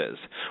services.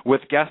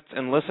 With guests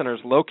and listeners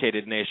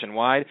located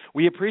nationwide,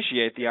 we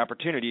appreciate the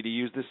opportunity to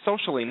use this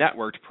socially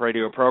networked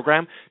radio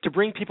program to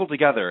bring people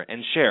together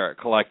and share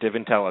collective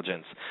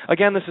intelligence.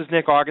 Again, this is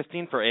Nick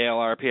Augustine for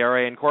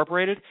ALRPRA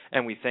Incorporated,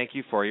 and we thank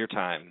you for your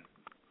time.